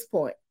do at this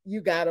point? You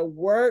got to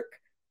work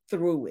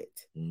through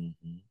it.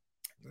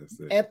 That's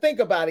it. And think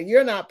about it.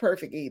 You're not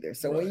perfect either.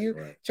 So when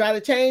you try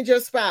to change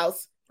your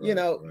spouse,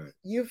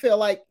 you feel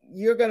like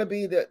you're going to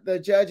be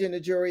the judge and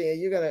the jury,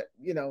 and you're going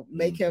to,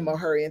 make him or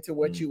her into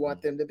what you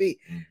want them to be.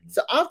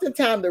 So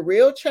oftentimes the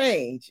real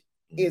change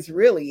is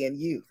really in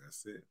you.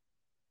 That's it.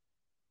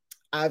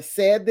 I've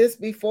said this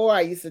before.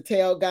 I used to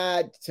tell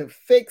God to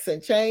fix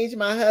and change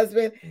my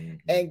husband,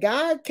 and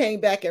God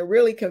came back and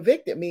really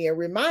convicted me and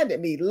reminded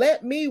me,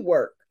 let me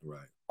work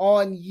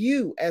on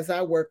you as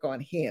I work on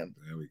him.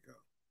 There we go.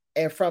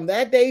 And from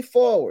that day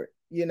forward,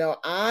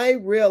 I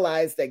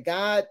realized that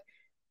God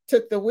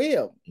took the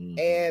wheel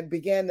and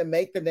began to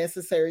make the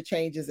necessary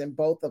changes in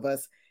both of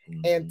us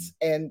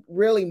and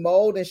really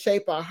mold and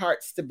shape our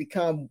hearts to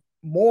become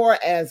more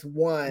as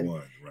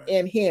one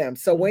in him.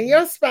 So when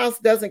your spouse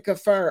doesn't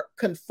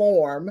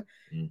conform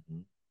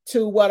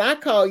to what I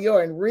call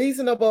your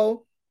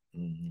unreasonable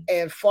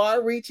and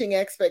far-reaching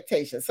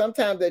expectations,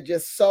 sometimes they're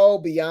just so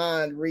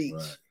beyond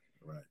reach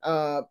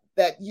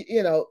that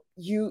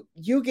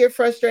you get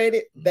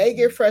frustrated, they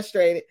get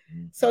frustrated.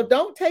 So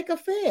don't take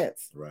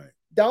offense.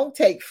 Don't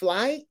take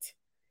flight.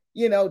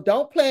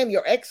 Don't plan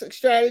your exit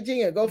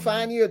strategy and go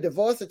find you a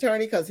divorce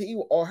attorney because he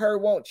or her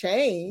won't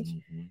change.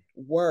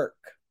 Work.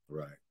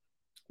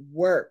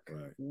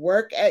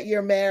 Work at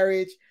your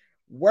marriage.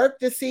 Work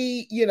to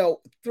see,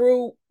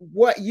 through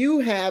what you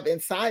have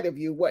inside of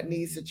you, what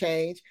needs to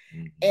change.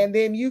 And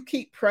then you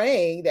keep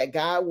praying that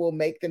God will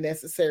make the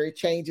necessary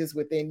changes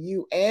within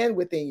you and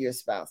within your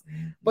spouse.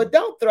 But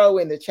don't throw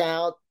in the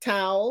towel.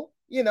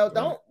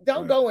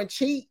 Don't go and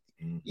cheat.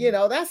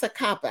 That's a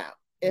cop-out.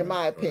 In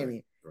my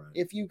opinion,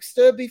 if you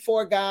stood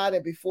before God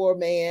and before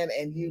man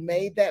and you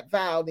made that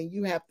vow, then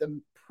you have to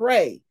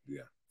pray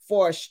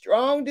for a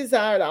strong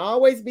desire to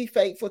always be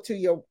faithful to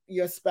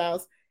your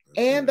spouse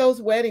and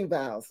those wedding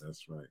vows.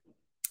 That's right.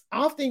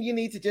 Often you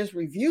need to just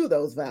review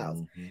those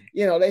vows.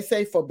 They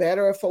say for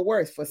better or for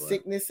worse, for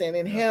sickness and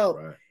in health,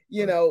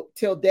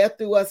 till death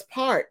do us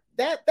part.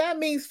 That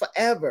means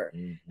forever.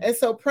 And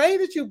so pray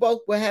that you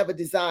both will have a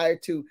desire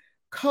to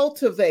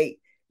cultivate,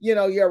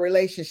 your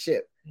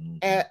relationship.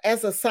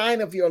 As a sign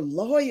of your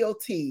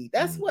loyalty.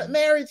 That's what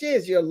marriage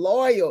is. You're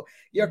loyal,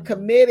 you're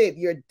committed,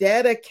 you're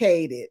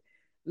dedicated.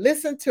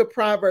 Listen to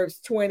Proverbs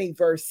 20,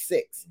 verse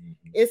 6.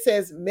 It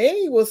says,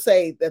 many will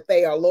say that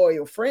they are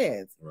loyal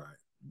friends,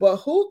 but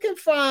who can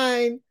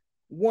find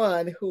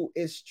one who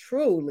is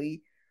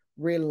truly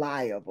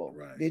reliable.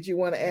 Right. Did you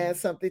want to add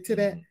something to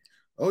that?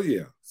 Oh,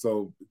 yeah.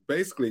 So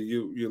basically,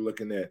 you're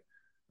looking at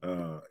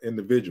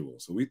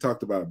individuals. So we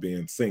talked about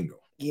being single.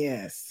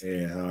 Yes.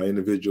 And how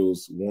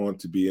individuals want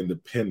to be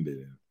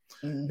independent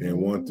and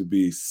want to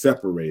be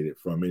separated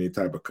from any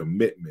type of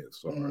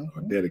commitments or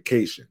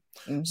dedication.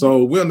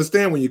 So we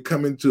understand when you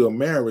come into a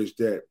marriage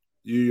that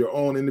you're your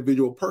own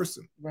individual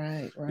person.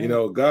 Right. You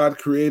know, God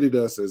created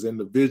us as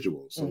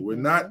individuals. So we're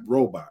not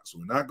robots.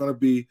 We're not going to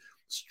be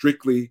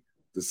strictly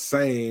the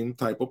same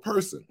type of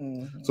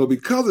person. So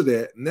because of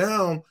that,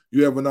 now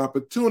you have an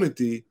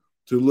opportunity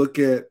to look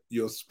at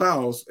your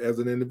spouse as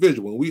an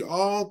individual. And we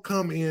all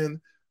come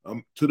in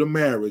to the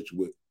marriage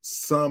with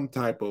some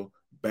type of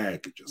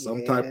baggage or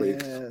some type of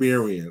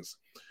experience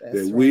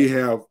that we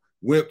have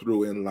went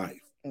through in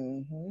life.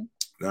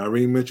 Now,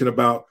 Irene mentioned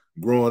about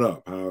growing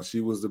up, how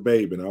she was the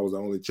baby and I was the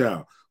only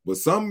child. But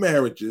some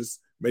marriages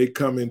may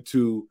come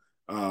into,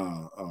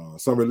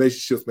 some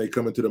relationships may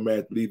come into the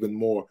marriage with even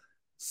more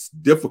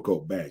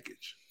difficult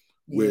baggage,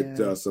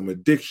 with some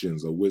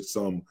addictions or with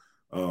some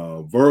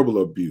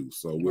verbal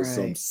abuse or with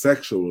some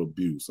sexual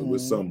abuse or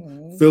with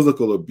some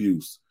physical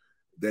abuse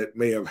that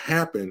may have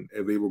happened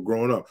as they were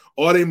growing up.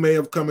 Or they may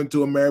have come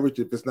into a marriage,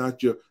 if it's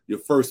not your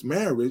first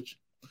marriage,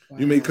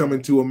 you may come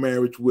into a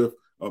marriage with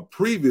a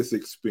previous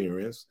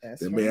experience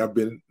that may have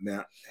been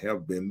not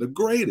have been the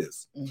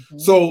greatest.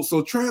 So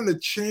trying to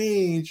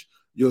change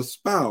your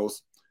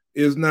spouse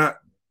is not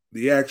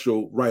the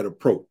actual right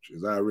approach,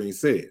 as Irene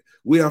said.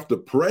 We have to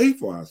pray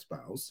for our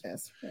spouse.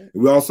 That's right.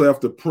 We also have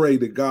to pray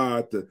to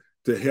God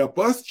to help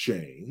us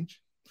change,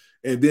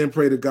 and then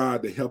pray to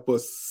God to help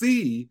us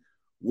see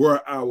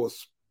where our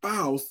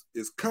spouse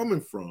is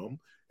coming from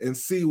and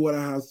see what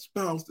our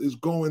spouse is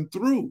going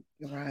through.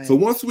 Right. So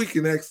once we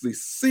can actually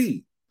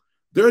see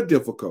their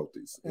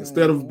difficulties,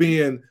 instead of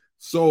being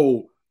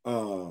so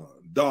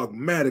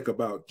dogmatic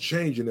about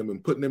changing them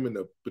and putting them in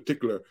a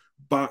particular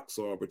box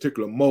or a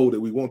particular mode that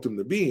we want them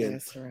to be in,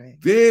 that's right,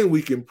 then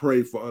we can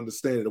pray for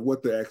understanding of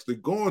what they're actually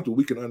going through.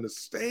 We can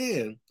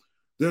understand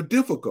their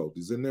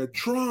difficulties and their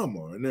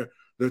trauma and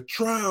their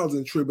trials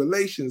and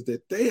tribulations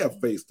that they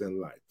have faced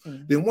in life.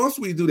 Then once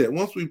we do that,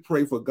 once we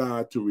pray for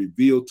God to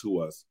reveal to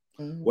us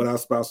what our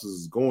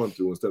spouses is going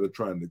through instead of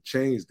trying to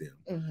change them,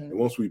 and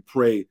once we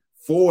pray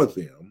for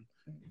them,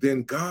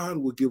 then God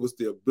will give us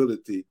the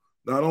ability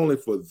not only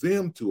for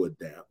them to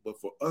adapt, but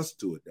for us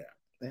to adapt.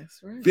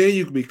 That's right. Then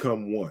you can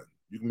become one.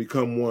 You can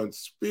become one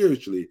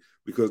spiritually,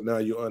 because now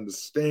you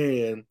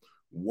understand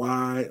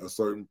why a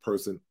certain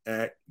person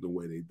act the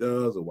way they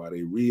does or why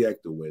they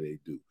react the way they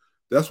do.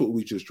 That's what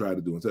we just try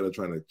to do. Instead of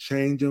trying to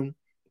change them,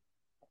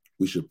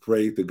 we should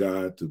pray to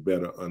God to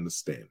better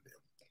understand them.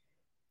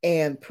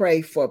 And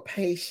pray for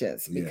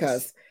patience,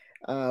 because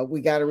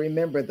we got to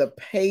remember the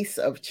pace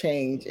of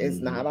change is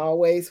not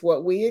always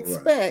what we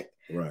expect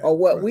or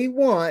what we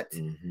want.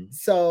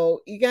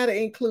 So you got to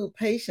include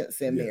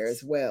patience in there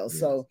as well.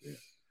 So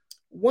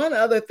one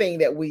other thing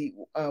that we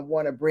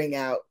want to bring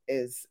out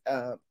is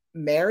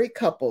married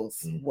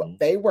couples.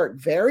 They work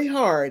very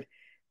hard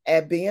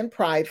at being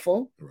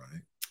prideful,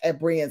 at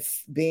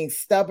being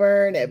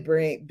stubborn, at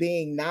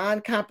being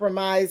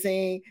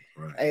non-compromising.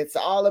 It's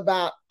all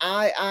about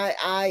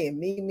I, and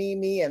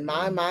me, and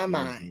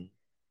my.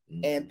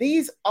 And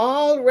these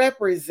all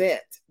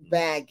represent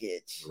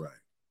baggage.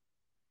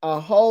 A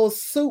whole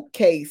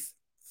suitcase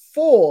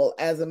full,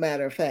 as a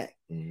matter of fact.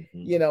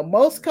 You know,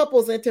 most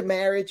couples enter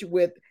marriage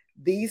with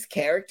these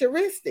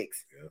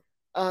characteristics.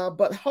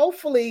 But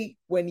hopefully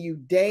when you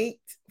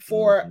date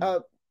for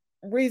a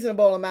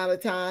reasonable amount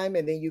of time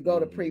and then you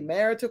go to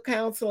premarital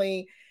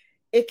counseling,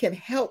 it can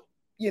help,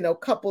 you know,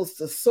 couples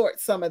to sort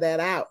some of that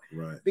out.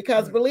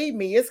 Because believe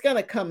me, it's going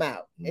to come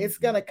out. It's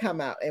going to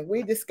come out. And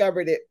we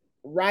discovered it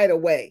right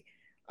away.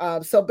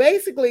 So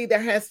basically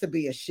there has to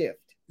be a shift.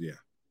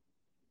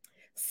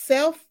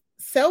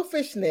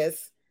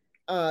 Selfishness,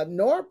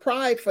 nor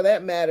pride for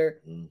that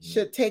matter,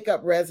 should take up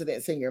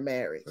residence in your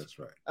marriage. That's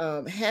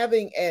right.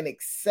 Having an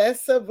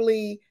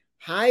excessively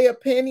high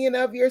opinion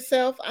of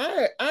yourself,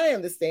 I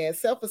understand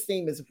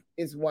self-esteem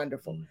is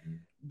wonderful,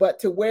 but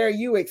to where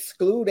you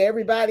exclude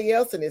everybody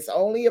else and it's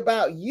only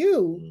about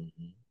you,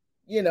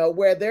 you know,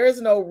 where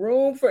there's no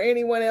room for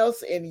anyone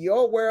else in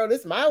your world,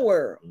 it's my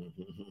world.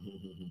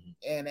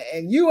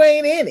 And you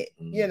ain't in it,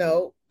 you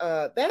know,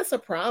 that's a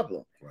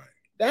problem.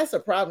 That's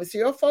a problem. So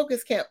your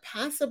focus can't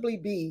possibly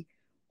be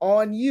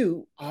on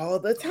you all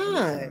the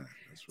time.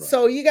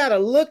 So you got to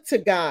look to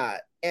God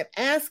and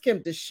ask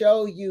him to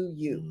show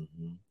you.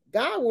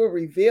 God will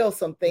reveal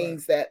some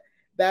things that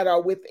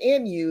are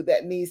within you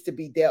that needs to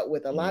be dealt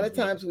with. A lot of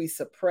times we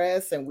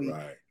suppress and we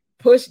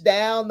push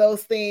down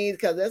those things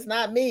because that's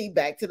not me.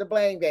 Back to the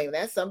blame game.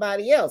 That's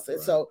somebody else. And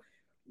so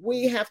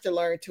we have to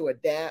learn to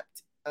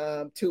adapt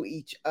to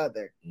each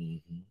other.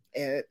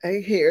 And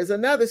here's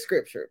another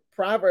scripture,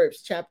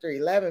 Proverbs chapter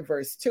 11,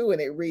 verse 2, and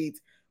it reads,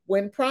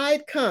 when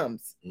pride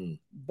comes,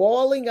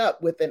 boiling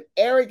up with an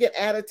arrogant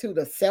attitude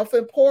of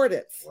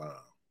self-importance,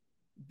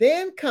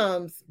 then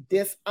comes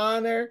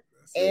dishonor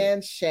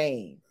and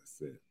shame.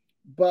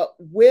 but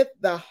with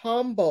the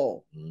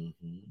humble,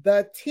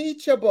 the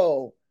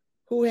teachable,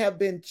 who have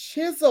been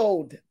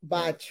chiseled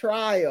by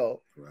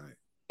trial,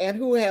 and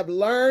who have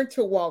learned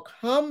to walk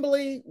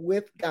humbly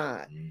with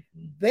God.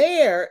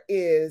 There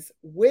is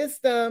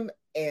wisdom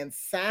and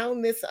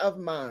soundness of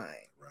mind.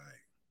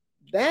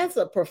 That's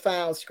a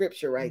profound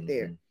scripture right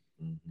there.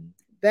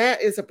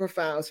 That is a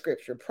profound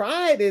scripture.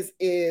 Pride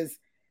is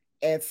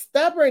and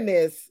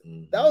stubbornness,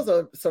 those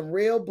are some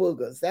real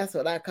boogers. That's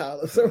what I call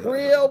them, some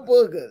real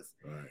boogers.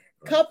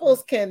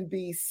 Couples can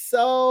be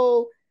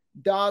so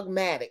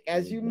dogmatic,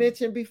 as you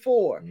mentioned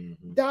before,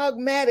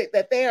 dogmatic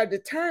that they are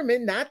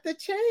determined not to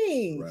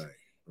change,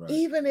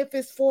 even if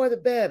it's for the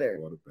better.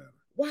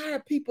 Why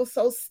are people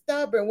so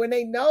stubborn when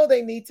they know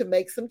they need to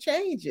make some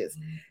changes?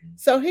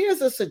 So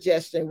here's a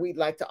suggestion we'd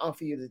like to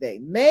offer you today.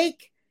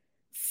 Make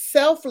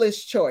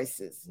selfless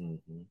choices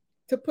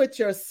to put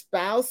your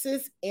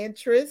spouse's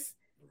interests,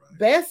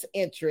 best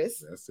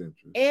interests,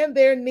 and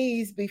their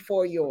needs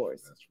before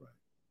yours. That's right.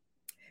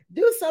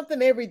 Do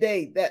something every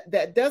day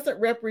that doesn't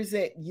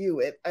represent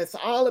you. It's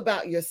all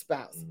about your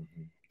spouse.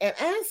 And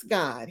ask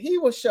God. He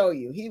will show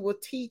you. He will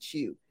teach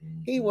you.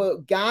 He will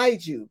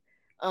guide you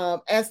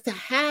as to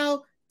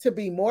how to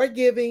be more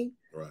giving,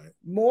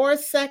 more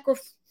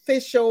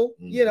sacrificial,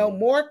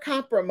 more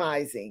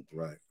compromising.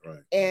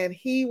 And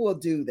he will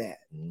do that.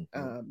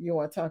 You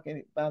want to talk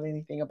about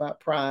anything about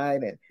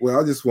pride? Well,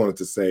 I just wanted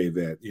to say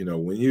that,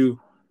 when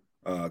you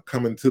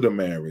come into the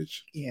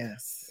marriage,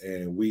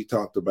 and we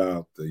talked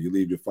about you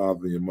leave your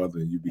father and your mother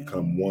and you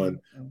become one.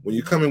 When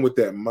you come in with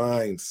that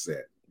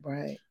mindset,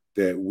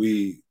 that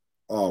we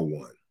are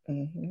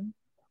one,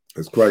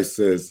 as Christ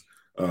says,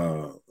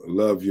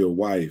 love your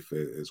wife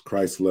as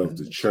Christ loved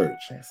the church.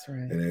 That's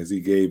right. And as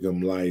he gave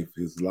him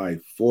his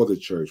life for the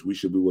church, we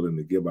should be willing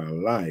to give our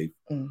life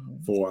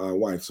for our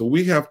wife. So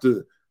we have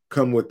to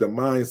come with the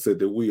mindset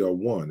that we are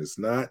one. It's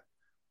not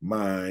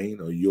mine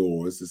or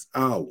yours, it's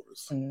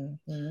ours.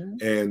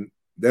 And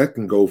that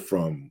can go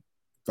from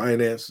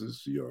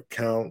finances, your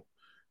account,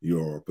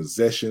 your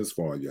possessions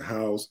for your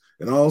house,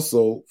 and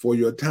also for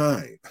your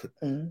time.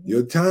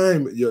 Your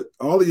time,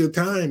 all of your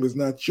time is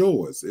not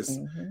yours.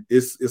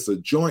 It's a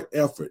joint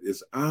effort.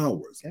 It's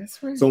ours.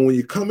 That's right. So when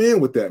you come in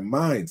with that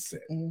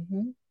mindset,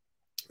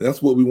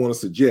 that's what we want to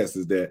suggest,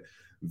 is that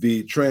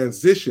the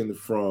transition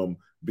from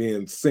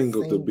being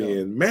single to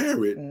being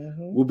married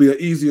will be an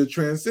easier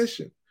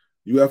transition.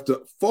 You have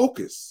to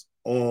focus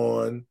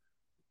on,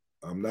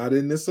 I'm not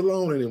in this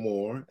alone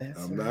anymore.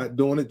 I'm not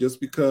doing it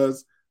just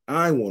because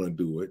I want to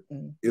do it.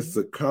 It's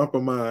a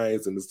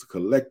compromise and it's a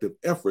collective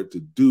effort to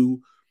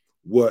do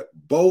what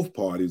both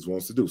parties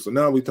wants to do. So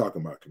now we're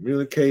talking about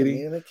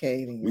communicating.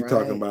 We're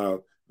talking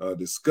about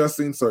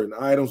discussing certain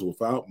items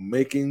without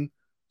making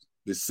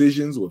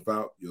decisions,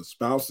 without your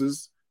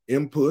spouse's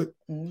input.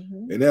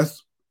 And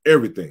that's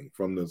everything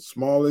from the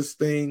smallest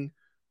thing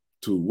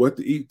to what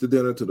to eat to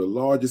dinner to the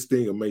largest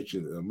thing of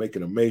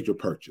making a major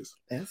purchase.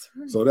 That's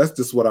right. So that's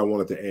just what I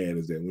wanted to add,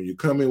 is that when you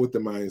come in with the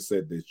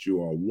mindset that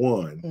you are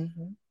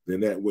one,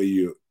 then that way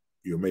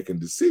you're making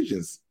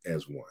decisions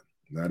as one,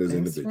 not as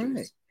individuals.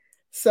 Right.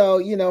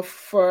 So,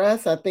 for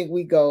us, I think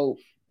we go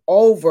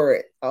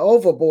overboard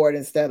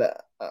instead of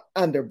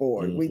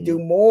underboard. We do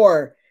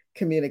more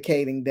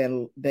communicating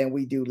than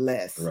we do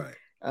less. Right.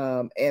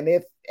 And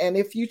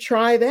if you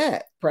try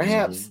that,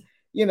 perhaps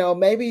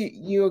maybe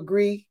you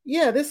agree,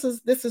 this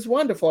is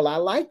wonderful, I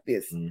like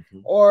this,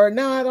 or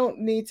no, I don't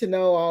need to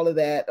know all of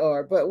that,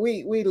 but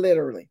we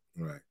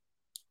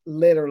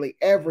literally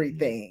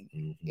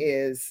everything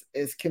is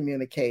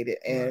communicated,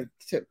 and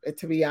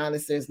to be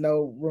honest, there's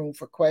no room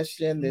for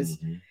question.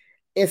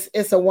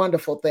 It's a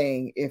wonderful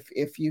thing.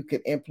 If you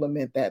could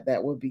implement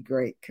that would be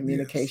great.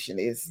 Communication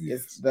is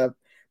the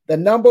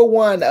number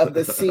one of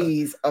the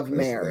C's of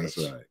marriage.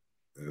 That's right.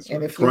 That's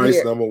and right. if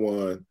Christ, number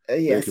one.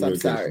 Yes, I'm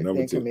sorry.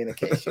 Number two.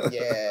 Communication.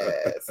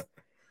 Yes.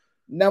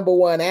 Number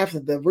one after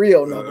the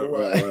real number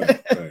one.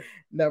 Right.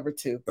 Number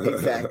two.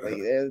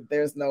 Exactly.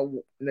 There's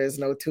no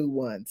two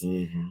ones.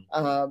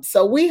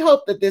 So we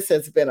hope that this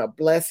has been a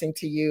blessing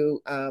to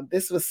you.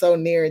 This was so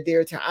near and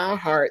dear to our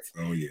hearts.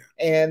 Oh, yeah.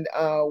 And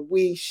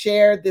we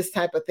share this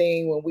type of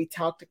thing when we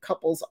talk to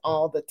couples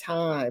all the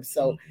time.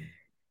 So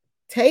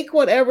take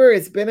whatever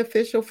is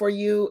beneficial for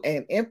you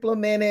and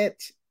implement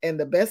it in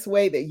the best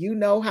way that you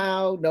know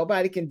how.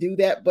 Nobody can do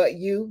that but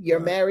you. Your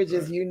marriage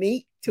is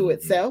unique to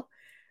itself.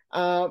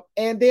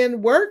 And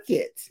then work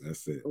it.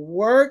 That's it.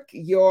 Work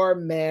your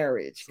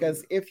marriage.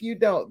 Because if you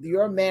don't,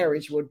 your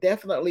marriage will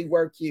definitely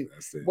work you.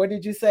 That's it. What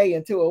did you say?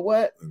 Into a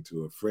what?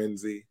 Into a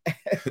frenzy.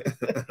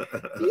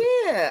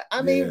 Yeah.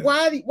 I mean,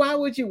 why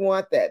would you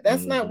want that?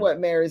 That's not what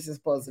marriage is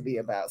supposed to be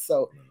about.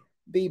 So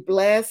be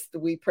blessed.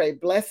 We pray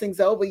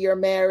blessings over your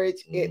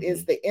marriage. It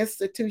is the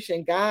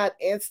institution God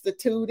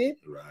instituted.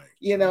 Right.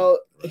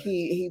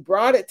 He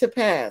brought it to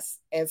pass.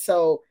 And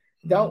so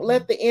don't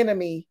let the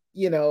enemy,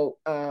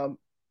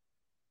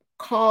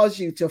 cause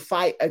you to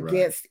fight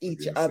against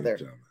each other.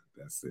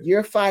 That's it.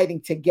 You're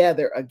fighting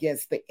together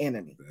against the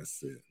enemy.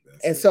 That's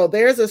it. So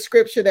there's a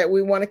scripture that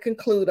we want to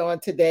conclude on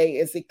today,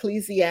 is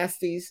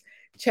Ecclesiastes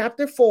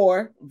Chapter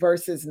 4,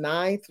 verses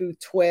 9 through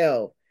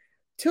 12.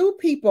 2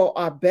 people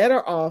are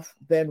better off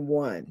than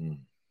one,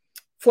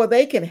 for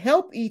they can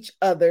help each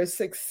other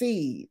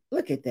succeed.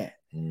 Look at that.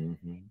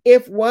 Mm-hmm.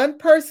 If one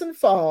person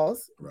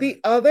falls, the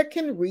other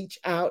can reach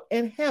out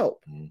and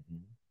help. Mm-hmm.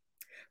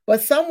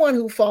 But someone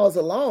who falls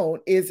alone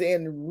is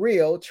in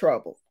real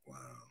trouble. Wow.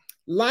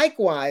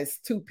 Likewise,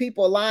 2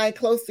 people lying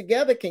close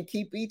together can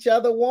keep each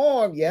other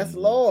warm. Yes,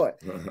 Lord.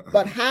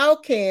 But how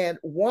can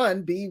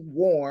one be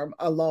warm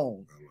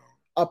alone?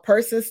 A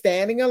person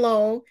standing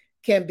alone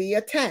can be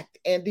attacked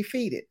and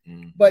defeated,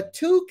 but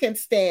 2 can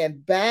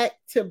stand back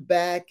to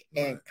back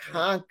and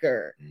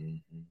conquer.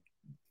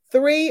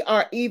 3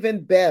 are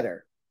even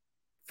better,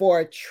 for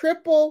a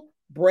triple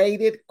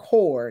braided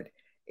cord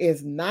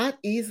is not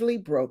easily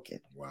broken.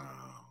 Wow.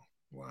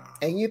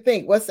 And you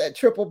think, what's that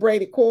triple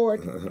braided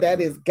cord? That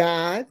is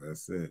God.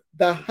 That's it.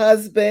 The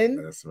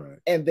husband. That's right.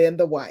 And then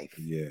the wife.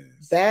 Yes.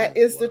 That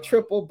is the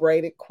triple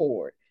braided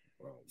cord.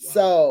 Wow.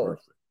 So,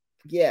 perfect.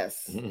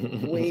 Yes,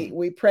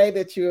 we pray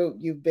that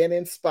you've been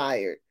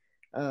inspired.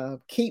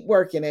 Keep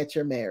working at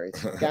your marriage.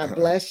 God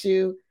bless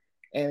you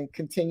and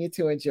continue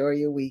to enjoy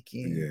your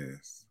weekend.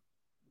 Yes.